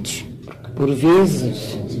comportamentos. Porque por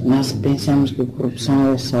vezes nós pensamos que a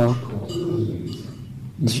corrupção é só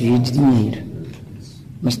desvio de dinheiro,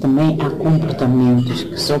 mas também há comportamentos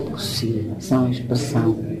que só por si são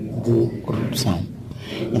expressão de corrupção.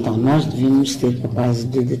 Então nós devemos ser capazes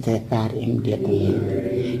de detectar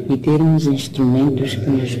imediatamente e termos instrumentos que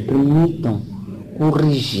nos permitam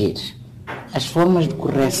corrigir. As formas de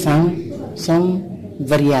correção são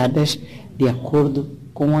variadas de acordo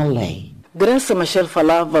com a lei. Graça Machel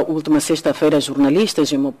falava última sexta-feira a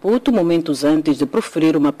jornalistas em Maputo, momentos antes de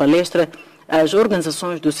proferir uma palestra às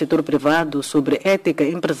organizações do setor privado sobre ética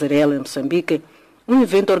empresarial em Moçambique, um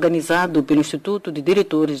evento organizado pelo Instituto de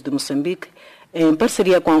Diretores de Moçambique, em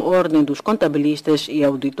parceria com a Ordem dos Contabilistas e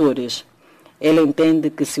Auditores. Ela entende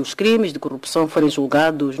que se os crimes de corrupção forem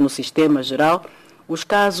julgados no sistema geral, os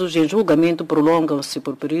casos em julgamento prolongam-se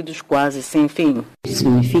por períodos quase sem fim.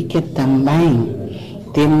 Significa também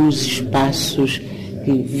termos espaços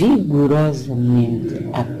que vigorosamente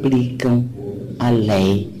aplicam a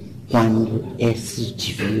lei quando esses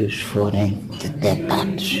desvios forem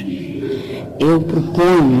detectados. Eu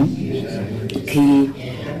proponho que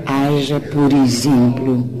haja, por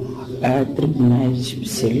exemplo, tribunais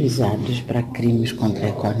especializados para crimes contra a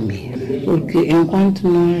economia. Porque enquanto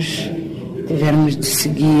nós tivermos de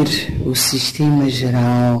seguir o sistema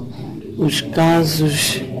geral, os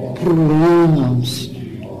casos prolongam-se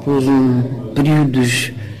por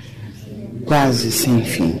períodos quase sem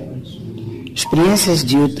fim. Experiências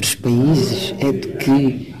de outros países é de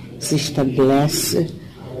que se estabelece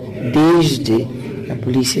desde a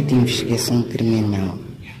Polícia de Investigação Criminal,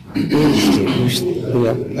 desde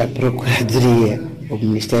a Procuradoria, o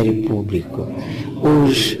Ministério Público,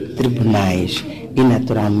 os tribunais e,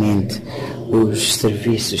 naturalmente, os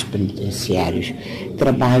serviços penitenciários,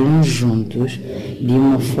 trabalham juntos de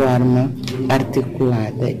uma forma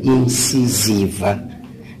articulada e incisiva,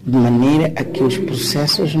 de maneira a que os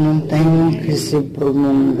processos não tenham que se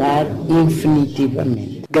prolongar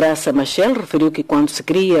infinitivamente. Graça Machel referiu que quando se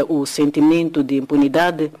cria o sentimento de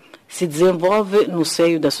impunidade, se desenvolve no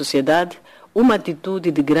seio da sociedade uma atitude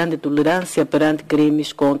de grande tolerância perante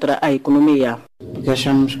crimes contra a economia. Porque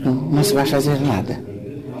achamos que não se vai fazer nada.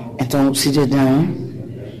 Então o cidadão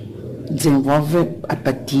desenvolve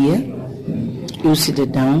apatia e o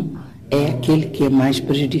cidadão é aquele que é mais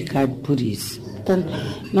prejudicado por isso. Portanto,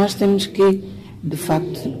 nós temos que, de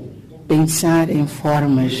facto, pensar em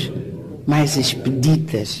formas mais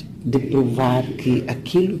expeditas de provar que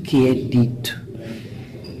aquilo que é dito,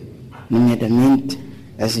 nomeadamente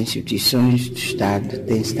as instituições do Estado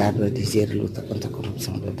têm estado a dizer luta contra a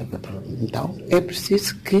corrupção, luta contra a corrupção. Então, é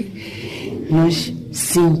preciso que nós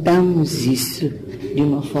sintamos isso de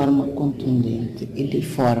uma forma contundente e de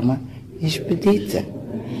forma expedita.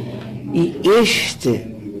 E este,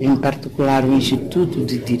 em particular, o Instituto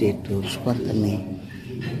de Diretores, quanto a mim,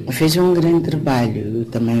 fez um grande trabalho,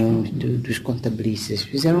 também dos contabilistas,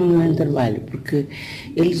 fizeram um grande trabalho, porque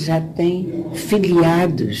eles já têm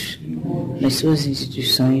filiados nas suas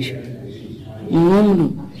instituições um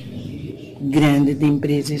número grande de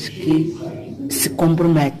empresas que se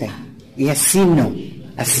comprometem e assinaram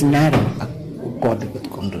o Código de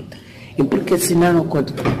Conduta. E porque assinaram o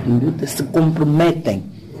Código de Conduta, se comprometem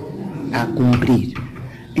a cumprir.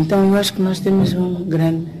 Então, eu acho que nós temos um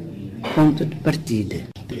grande ponto de partida.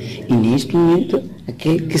 E, neste momento,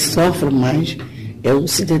 aquele que sofre mais é o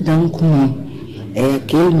cidadão comum. É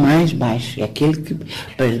aquele mais baixo, é aquele que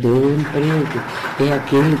perdeu o emprego, é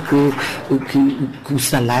aquele que o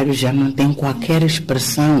salário já não tem qualquer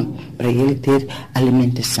expressão para ele ter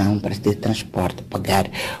alimentação, para ter transporte, pagar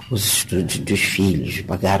os estudos dos filhos,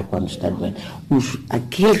 pagar quando está doente.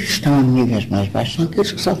 Aqueles que estão a níveis mais baixos são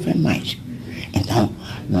aqueles que sofrem mais. Então,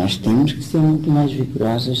 nós temos que ser muito mais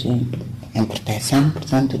vigorosos em proteção,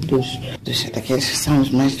 portanto, daqueles que são os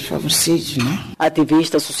mais desfavorecidos, não é? A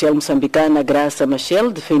ativista social moçambicana Graça Machel,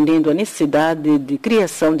 defendendo a necessidade de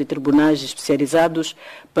criação de tribunais especializados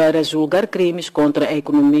para julgar crimes contra a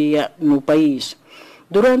economia no país.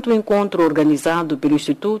 Durante o encontro organizado pelo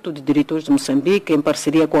Instituto de Diretores de Moçambique, em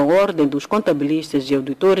parceria com a Ordem dos Contabilistas e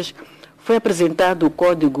Auditores, foi apresentado o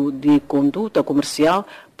Código de Conduta Comercial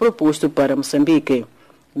proposto para Moçambique.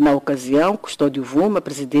 Na ocasião, Custódio Vuma,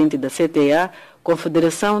 presidente da CTA,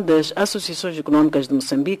 Confederação das Associações Econômicas de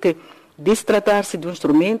Moçambique, disse tratar-se de um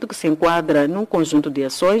instrumento que se enquadra num conjunto de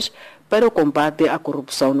ações para o combate à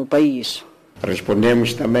corrupção no país.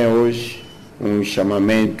 Respondemos também hoje um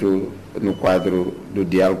chamamento no quadro do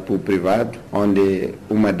diálogo público-privado, onde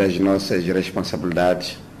uma das nossas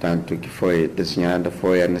responsabilidades, tanto que foi desenhada,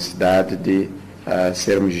 foi a necessidade de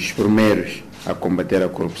sermos os primeiros a combater a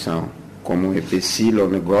corrupção como um empecilho ao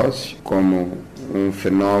negócio, como um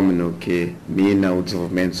fenômeno que mina o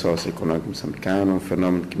desenvolvimento socioeconômico moçambicano, um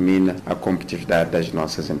fenômeno que mina a competitividade das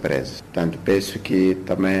nossas empresas. Portanto, penso que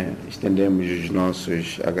também estendemos os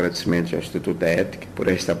nossos agradecimentos ao Instituto da Ética por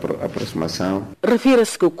esta aproximação.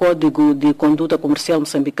 Refira-se que o Código de Conduta Comercial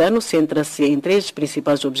moçambicano centra-se em 3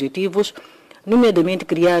 principais objetivos, nomeadamente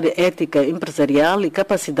criar ética empresarial e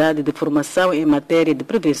capacidade de formação em matéria de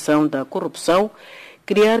prevenção da corrupção,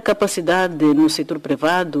 criar capacidade no setor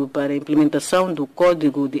privado para a implementação do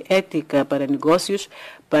Código de Ética para Negócios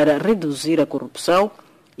para reduzir a corrupção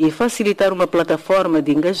e facilitar uma plataforma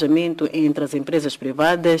de engajamento entre as empresas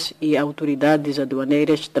privadas e autoridades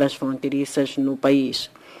aduaneiras transfronteiriças no país.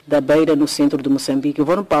 Da Beira, no centro de Moçambique,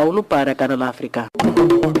 Ivone Paulo para a Canal África.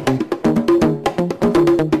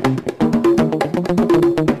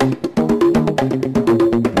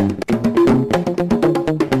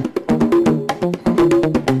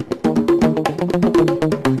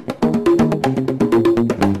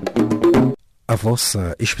 A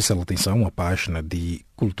vossa especial atenção à página de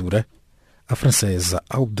cultura. A francesa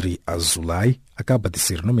Audrey Azoulay acaba de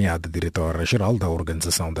ser nomeada diretora-geral da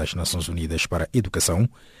Organização das Nações Unidas para a Educação,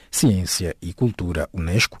 Ciência e Cultura,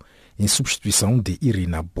 UNESCO, em substituição de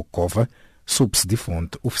Irina Bokova, sob-se de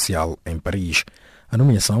fonte oficial em Paris. A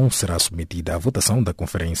nomeação será submetida à votação da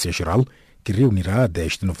Conferência Geral, que reunirá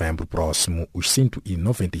desde novembro próximo os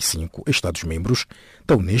 195 Estados-membros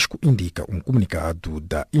da UNESCO, indica um comunicado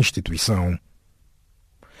da instituição.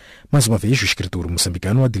 Mais uma vez, o escritor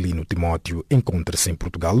moçambicano Adelino Timóteo encontra-se em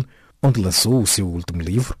Portugal, onde lançou o seu último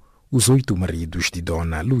livro, Os 8 Maridos de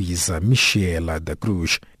Dona Luísa Michela da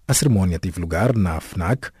Cruz. A cerimônia teve lugar na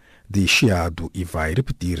FNAC de Chiado e vai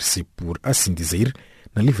repetir-se, por assim dizer,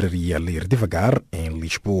 na livraria Ler Devagar, em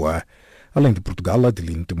Lisboa. Além de Portugal,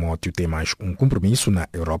 Adelino Timóteo tem mais um compromisso na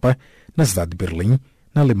Europa, na cidade de Berlim.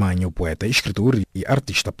 Na Alemanha, o poeta, escritor e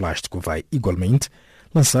artista plástico vai, igualmente,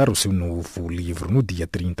 lançar o seu novo livro no dia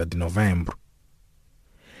 30 de novembro.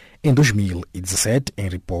 Em 2017, em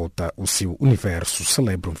Ripota, o seu universo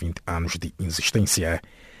celebram 20 anos de existência.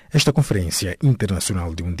 Esta conferência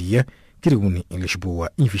internacional de um dia, que reúne em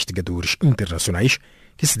Lisboa investigadores internacionais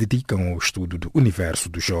que se dedicam ao estudo do universo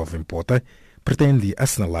do jovem poeta, pretende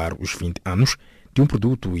assinalar os 20 anos de um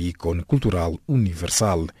produto e ícone cultural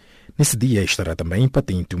universal. Nesse dia estará também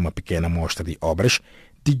patente uma pequena mostra de obras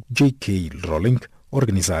de J.K. Rowling,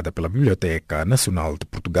 organizada pela Biblioteca Nacional de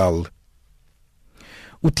Portugal.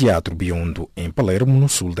 O Teatro Biondo, em Palermo, no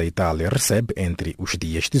sul da Itália, recebe entre os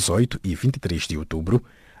dias 18 e 23 de outubro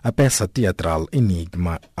a peça teatral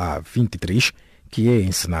Enigma A23, que é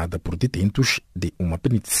encenada por detentos de uma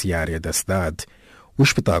penitenciária da cidade. O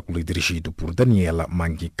espetáculo é dirigido por Daniela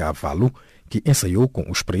Manghi Cavallo, que ensaiou com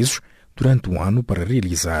os presos, durante um ano para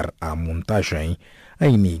realizar a montagem. A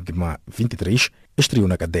Enigma 23 estreou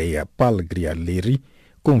na cadeia Paglialeri,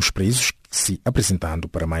 com os presos se apresentando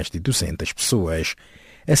para mais de 200 pessoas.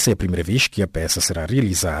 Essa é a primeira vez que a peça será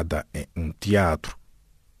realizada em um teatro.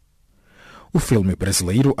 O filme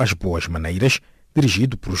brasileiro As Boas Maneiras,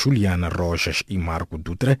 dirigido por Juliana Rojas e Marco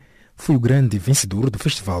Dutra, foi o grande vencedor do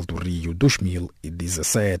Festival do Rio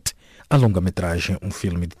 2017. A longa-metragem, um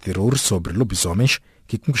filme de terror sobre lobisomens,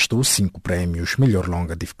 que conquistou 5 prémios: melhor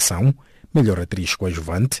longa de ficção, melhor atriz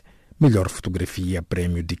coadjuvante, melhor fotografia,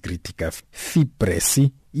 prêmio de crítica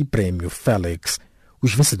FIPRESSI e prêmio Félix.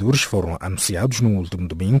 Os vencedores foram anunciados no último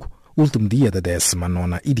domingo, último dia da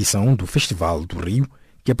 19ª edição do Festival do Rio,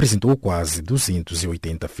 que apresentou quase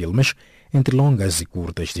 280 filmes, entre longas e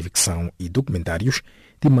curtas de ficção e documentários,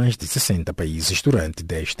 de mais de 60 países durante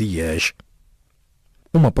 10 dias.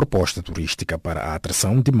 Uma proposta turística para a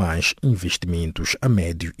atração de mais investimentos a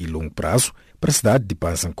médio e longo prazo para a cidade de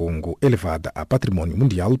Pansankongo, elevada a patrimônio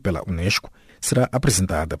mundial pela Unesco, será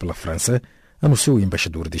apresentada pela França, anunciou o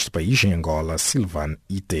embaixador deste país em Angola, Sylvain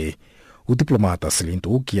Ité. O diplomata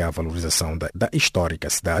salientou que a valorização da histórica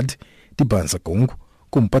cidade de Pansankongo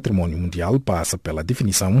como patrimônio mundial passa pela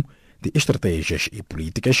definição de estratégias e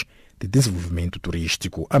políticas de desenvolvimento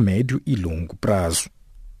turístico a médio e longo prazo.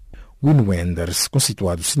 Wim Wenders,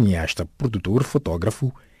 conceituado cineasta, produtor,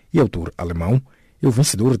 fotógrafo e autor alemão, é o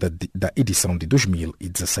vencedor da edição de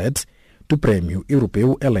 2017 do Prémio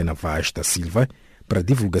Europeu Helena Vaz da Silva para a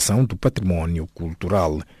divulgação do patrimônio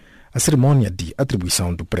cultural. A cerimônia de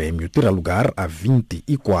atribuição do prémio terá lugar a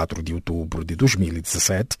 24 de outubro de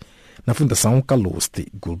 2017 na Fundação Calouste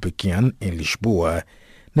Gulbenkian, em Lisboa.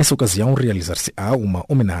 Nessa ocasião, realizar-se-á uma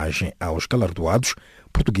homenagem aos galardoados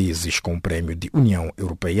portugueses com o Prémio de União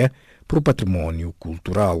Europeia para o Patrimônio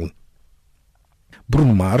Cultural.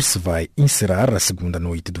 Bruno Mars vai encerrar a segunda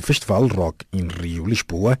noite do Festival Rock in Rio,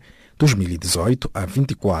 Lisboa, 2018 a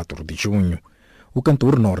 24 de junho. O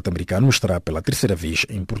cantor norte-americano estará pela terceira vez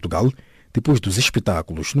em Portugal, depois dos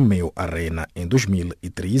espetáculos no Meo Arena em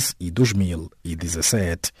 2013 e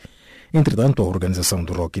 2017. Entretanto, a organização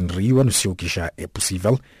do Rock in Rio anunciou que já é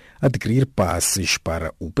possível adquirir passes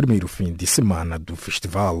para o primeiro fim de semana do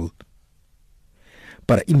festival.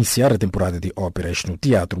 Para iniciar a temporada de óperas no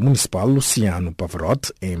Teatro Municipal Luciano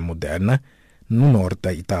Pavarotti, em Modena, no norte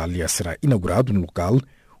da Itália, será inaugurado no local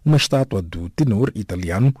uma estátua do tenor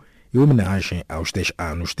italiano em homenagem aos 10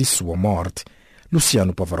 anos de sua morte.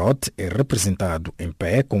 Luciano Pavarotti é representado em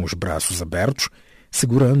pé com os braços abertos,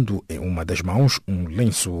 segurando em uma das mãos um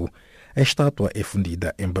lenço. A estátua é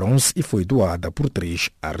fundida em bronze e foi doada por 3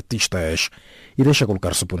 artistas. E deixa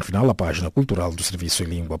colocar-se o ponto final à página cultural do Serviço em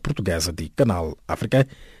Língua Portuguesa de Canal África.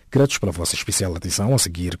 Gratos pela vossa especial atenção. A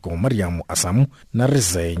seguir com Mariamo Assamo na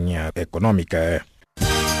resenha econômica.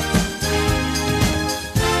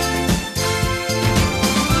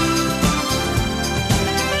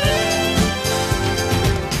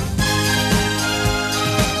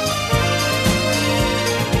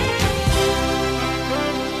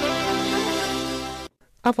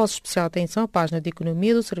 A vossa especial atenção à página de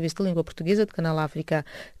Economia do Serviço de Língua Portuguesa de Canal África.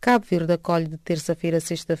 Cabo Verde acolhe de terça-feira a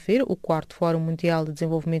sexta-feira o 4º Fórum Mundial de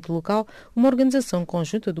Desenvolvimento Local, uma organização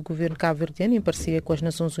conjunta do governo cabo-verdiano em parceria com as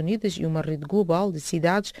Nações Unidas e uma rede global de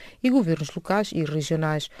cidades e governos locais e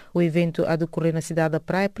regionais. O evento a decorrer na cidade da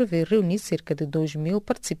Praia prevê reunir cerca de 2.000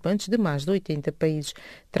 participantes de mais de 80 países.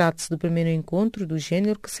 Trata-se do primeiro encontro do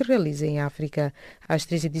género que se realiza em África. As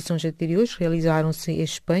 3 edições anteriores realizaram-se em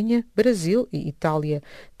Espanha, Brasil e Itália.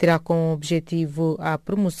 Terá como objetivo a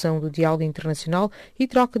promoção do diálogo internacional e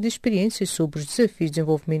troca de experiências sobre os desafios de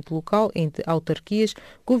desenvolvimento local entre autarquias,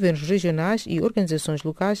 governos regionais e organizações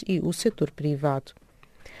locais e o setor privado.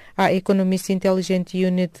 A Economist Intelligent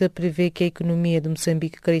Unit prevê que a economia de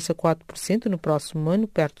Moçambique cresça 4% no próximo ano,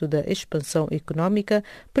 perto da expansão económica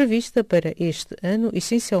prevista para este ano,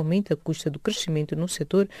 essencialmente à custa do crescimento no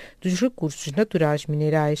setor dos recursos naturais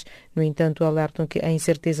minerais. No entanto, alertam que a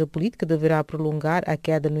incerteza política deverá prolongar a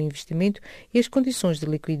queda no investimento e as condições de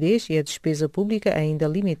liquidez e a despesa pública ainda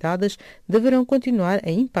limitadas deverão continuar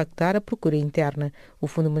a impactar a procura interna. O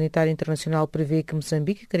Fundo Monetário Internacional prevê que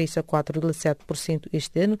Moçambique cresça 4,7%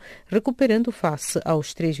 este ano, recuperando face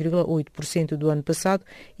aos 3,8% do ano passado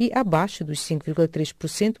e abaixo dos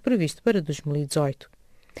 5,3% previsto para 2018.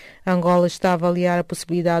 Angola está a avaliar a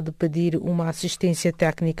possibilidade de pedir uma assistência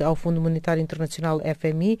técnica ao Fundo Monetário Internacional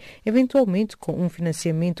FMI, eventualmente com um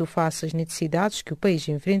financiamento face às necessidades que o país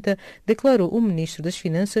enfrenta, declarou o Ministro das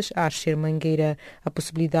Finanças, Archer Mangueira. A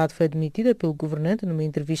possibilidade foi admitida pelo governante numa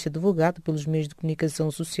entrevista divulgada pelos meios de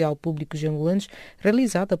comunicação social públicos angolanos,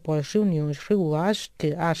 realizada após reuniões regulares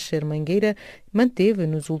que Archer Mangueira manteve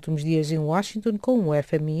nos últimos dias em Washington com o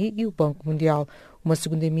FMI e o Banco Mundial. Uma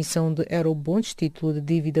segunda emissão de Eurobonds, título de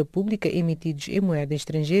dívida pública emitidos em moeda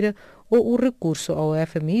estrangeira, ou o recurso ao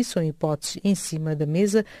FMI são hipóteses em cima da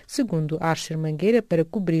mesa, segundo Archer Mangueira, para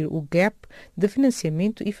cobrir o gap de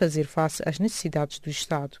financiamento e fazer face às necessidades do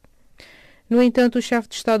Estado. No entanto, o chefe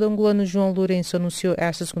de Estado angolano João Lourenço anunciou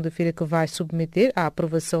esta segunda-feira que vai submeter à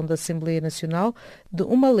aprovação da Assembleia Nacional de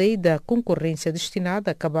uma lei da concorrência destinada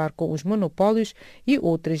a acabar com os monopólios e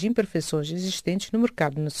outras imperfeições existentes no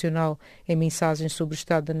mercado nacional. Em mensagem sobre o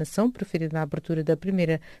Estado da Nação, preferida na abertura da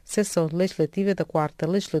primeira sessão legislativa da 4ª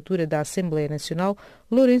legislatura da Assembleia Nacional,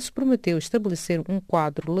 Lourenço prometeu estabelecer um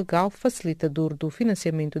quadro legal facilitador do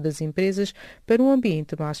financiamento das empresas para um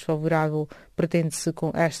ambiente mais favorável. Pretende-se,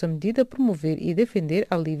 com esta medida, promover e defender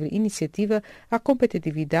a livre iniciativa, a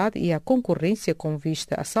competitividade e a concorrência com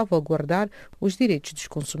vista a salvaguardar os direitos dos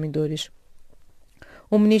consumidores.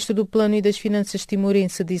 O ministro do Plano e das Finanças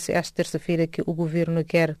timorense disse esta terça-feira que o governo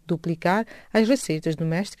quer duplicar as receitas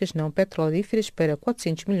domésticas não petrolíferas para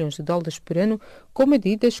 400 milhões de dólares por ano, com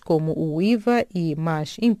medidas como o IVA e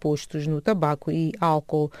mais impostos no tabaco e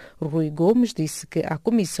álcool. Rui Gomes disse que a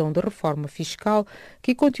Comissão de Reforma Fiscal,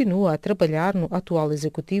 que continua a trabalhar no atual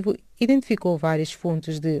Executivo, identificou várias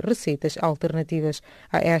fontes de receitas alternativas.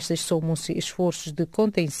 A estas somam-se esforços de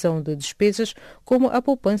contenção de despesas, como a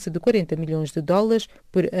poupança de 40 milhões de dólares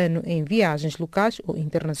por ano em viagens locais ou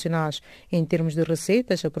internacionais. Em termos de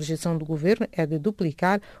receitas, a projeção do governo é de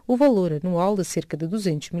duplicar o valor anual de cerca de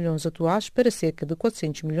 200 milhões atuais para cerca de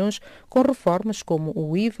 400 milhões, com reformas como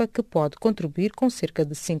o IVA, que pode contribuir com cerca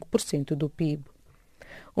de 5% do PIB.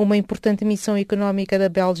 Uma importante missão económica da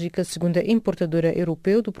Bélgica, segunda importadora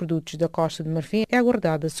europeu de produtos da Costa de Marfim, é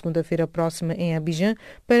aguardada segunda-feira próxima em Abidjan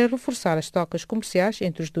para reforçar as trocas comerciais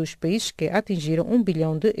entre os dois países, que atingiram 1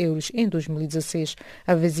 bilhão de euros em 2016.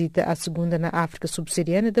 A visita à segunda na África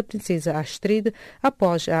subsaariana da princesa Astrid,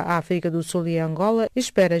 após a África do Sul e a Angola,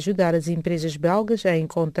 espera ajudar as empresas belgas a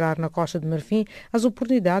encontrar na Costa de Marfim as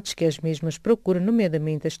oportunidades que as mesmas procuram,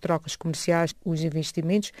 nomeadamente as trocas comerciais, os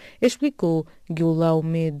investimentos, explicou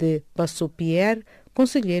Guillaume de Passopierre,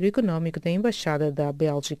 conselheiro económico da Embaixada da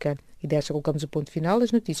Bélgica. E desta colocamos o ponto final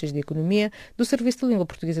às notícias de economia do Serviço de Língua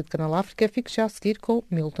Portuguesa de Canal África. Fique já a seguir com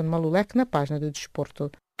Milton Malulek na página do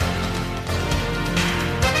Desporto.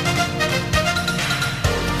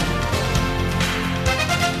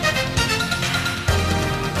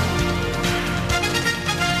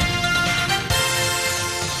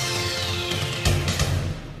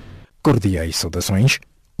 Cordiais saudações.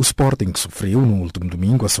 O Sporting sofreu no último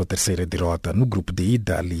domingo a sua terceira derrota no Grupo D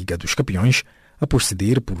da Liga dos Campeões, após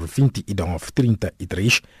ceder por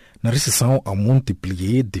 29-33 na recepção ao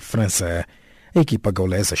Montpellier de França. A equipa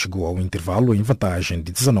gaulesa chegou ao intervalo em vantagem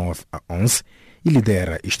de 19-11 e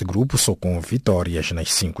lidera este grupo só com vitórias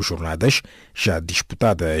nas 5 jornadas já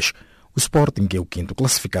disputadas. O Sporting é o quinto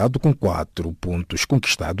classificado com 4 pontos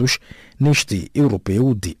conquistados neste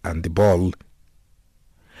europeu de handebol.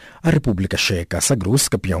 A República Checa sagrou-se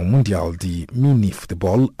campeão mundial de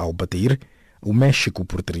mini-futebol ao bater o México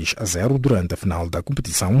por 3-0 durante a final da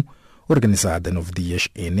competição, organizada 9 dias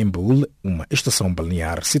em Nembul, uma estação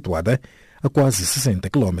balnear situada a quase 60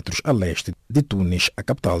 km a leste de Tunis, a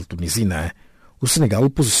capital tunisina. O Senegal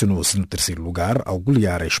posicionou-se no terceiro lugar ao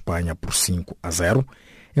golear a Espanha por 5-0,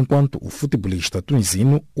 enquanto o futebolista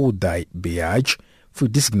tunisino Ouday Beaj foi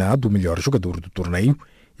designado o melhor jogador do torneio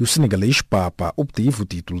e o senegalês Papa obteve o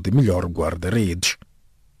título de melhor guarda-redes.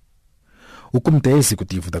 O Comitê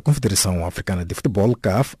Executivo da Confederação Africana de Futebol,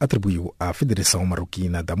 CAF, atribuiu à Federação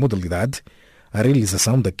Marroquina da modalidade a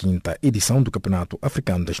realização da 5ª edição do Campeonato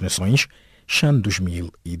Africano das Nações, CHAN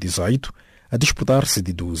 2018, a disputar-se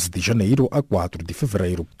de 12 de janeiro a 4 de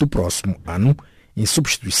fevereiro do próximo ano, em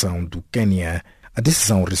substituição do Quênia. A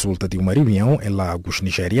decisão resulta de uma reunião em Lagos,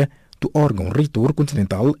 Nigéria, do órgão reitor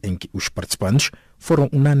continental, em que os participantes foram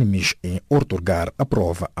unânimes em outorgar a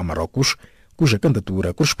prova a Marrocos, cuja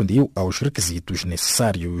candidatura correspondia aos requisitos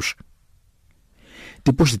necessários.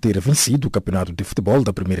 Depois de ter vencido o Campeonato de Futebol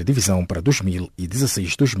da Primeira Divisão para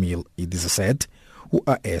 2016-2017, o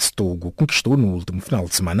AS Togo conquistou no último final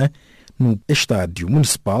de semana, no Estádio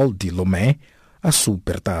Municipal de Lomé, a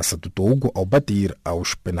Supertaça do Togo ao bater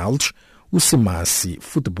aos penaltis o Semassi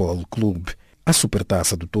Futebol Clube. A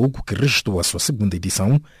Supertaça do Togo, que registrou a sua segunda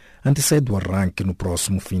edição, antecede o arranque no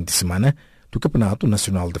próximo fim de semana do Campeonato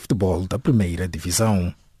Nacional de Futebol da Primeira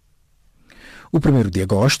Divisão. O 1º de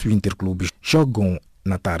agosto, os interclubes jogam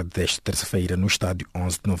na tarde desta terça-feira no estádio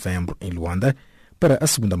 11 de novembro, em Luanda, para a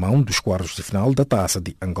segunda mão dos quartos de final da Taça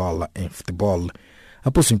de Angola em futebol.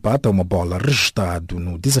 Após o empate a uma bola registrado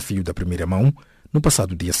no desafio da primeira mão, no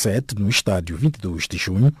passado dia 7, no estádio 22 de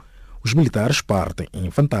junho, os militares partem em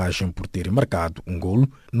vantagem por terem marcado um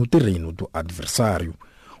golo no terreno do adversário.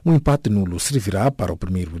 O empate nulo servirá para o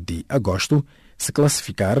 1º de agosto se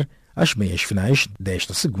classificar às meias finais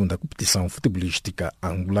desta segunda competição futebolística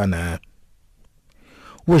angolana.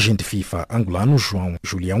 O agente FIFA angolano João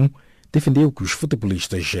Julião defendeu que os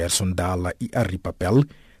futebolistas Gerson Dalla e Harry Papel,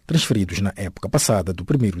 transferidos na época passada do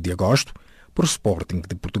 1º de agosto para o Sporting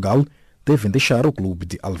de Portugal, devem deixar o clube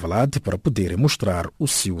de Alvalade para poderem mostrar o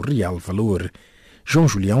seu real valor. João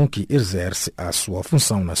Julião, que exerce a sua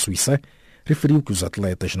função na Suíça, referiu que os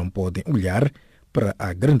atletas não podem olhar para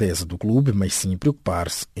a grandeza do clube, mas sim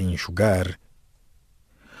preocupar-se em jogar.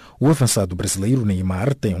 O avançado brasileiro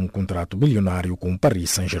Neymar tem um contrato milionário com o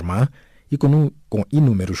Paris Saint-Germain e com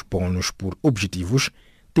inúmeros bônus por objetivos,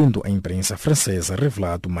 tendo a imprensa francesa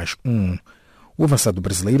revelado mais um. O avançado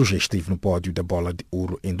brasileiro já esteve no pódio da Bola de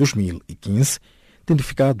Ouro em 2015, tendo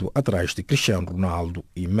ficado atrás de Cristiano Ronaldo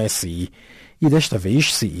e Messi. E desta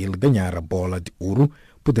vez, se ele ganhar a Bola de Ouro,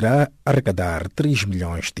 poderá arrecadar 3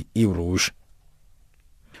 milhões de euros.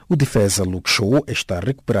 O defesa Luke Shaw está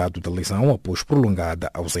recuperado da lesão após prolongada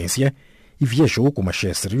ausência e viajou com o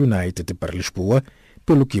Manchester United para Lisboa,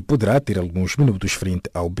 pelo que poderá ter alguns minutos frente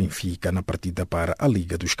ao Benfica na partida para a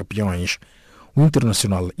Liga dos Campeões. O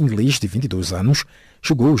internacional inglês de 22 anos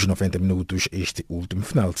jogou os 90 minutos este último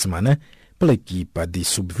final de semana pela equipa de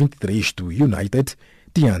sub-23 do United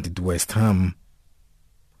diante do West Ham.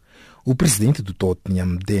 O presidente do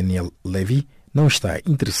Tottenham, Daniel Levy, não está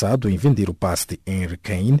interessado em vender o passe de Henry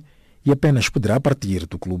Kane e apenas poderá partir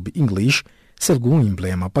do clube inglês se algum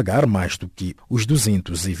emblema pagar mais do que os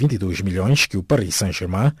 222 milhões que o Paris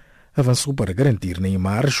Saint-Germain avançou para garantir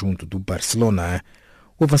Neymar junto do Barcelona.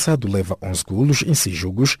 O avançado leva 11 golos em 6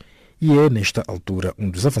 jogos e é, nesta altura, um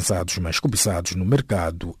dos avançados mais cobiçados no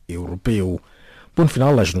mercado europeu. Ponto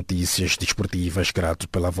final às notícias desportivas, grato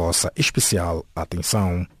pela vossa especial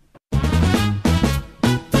atenção.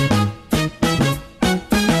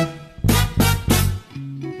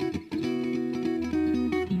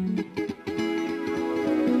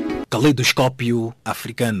 Caleidoscópio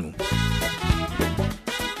africano.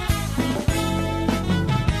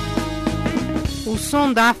 O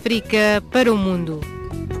som da África para o mundo.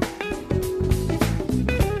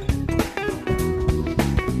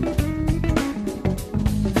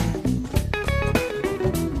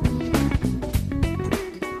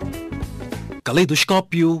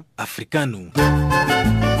 Caleidoscópio africano.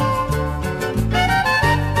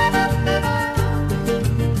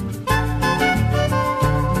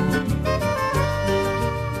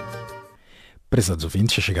 Prezados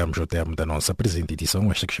ouvintes, já chegamos ao termo da nossa presente edição,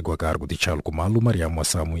 esta que chegou a cargo de Charles Kumalo, Mariamo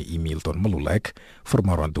Assamu e Milton Malulek,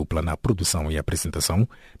 formaram a dupla na produção e apresentação,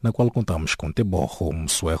 na qual contamos com Teborro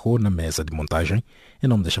Msuerro na mesa de montagem. Em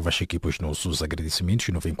nome desta vasta equipa, os nossos agradecimentos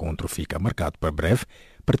e o novo encontro fica marcado para breve,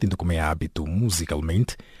 partindo como é hábito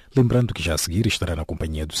musicalmente, lembrando que já a seguir estará na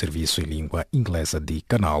companhia do serviço em língua inglesa de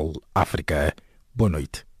Canal África. Boa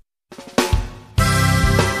noite.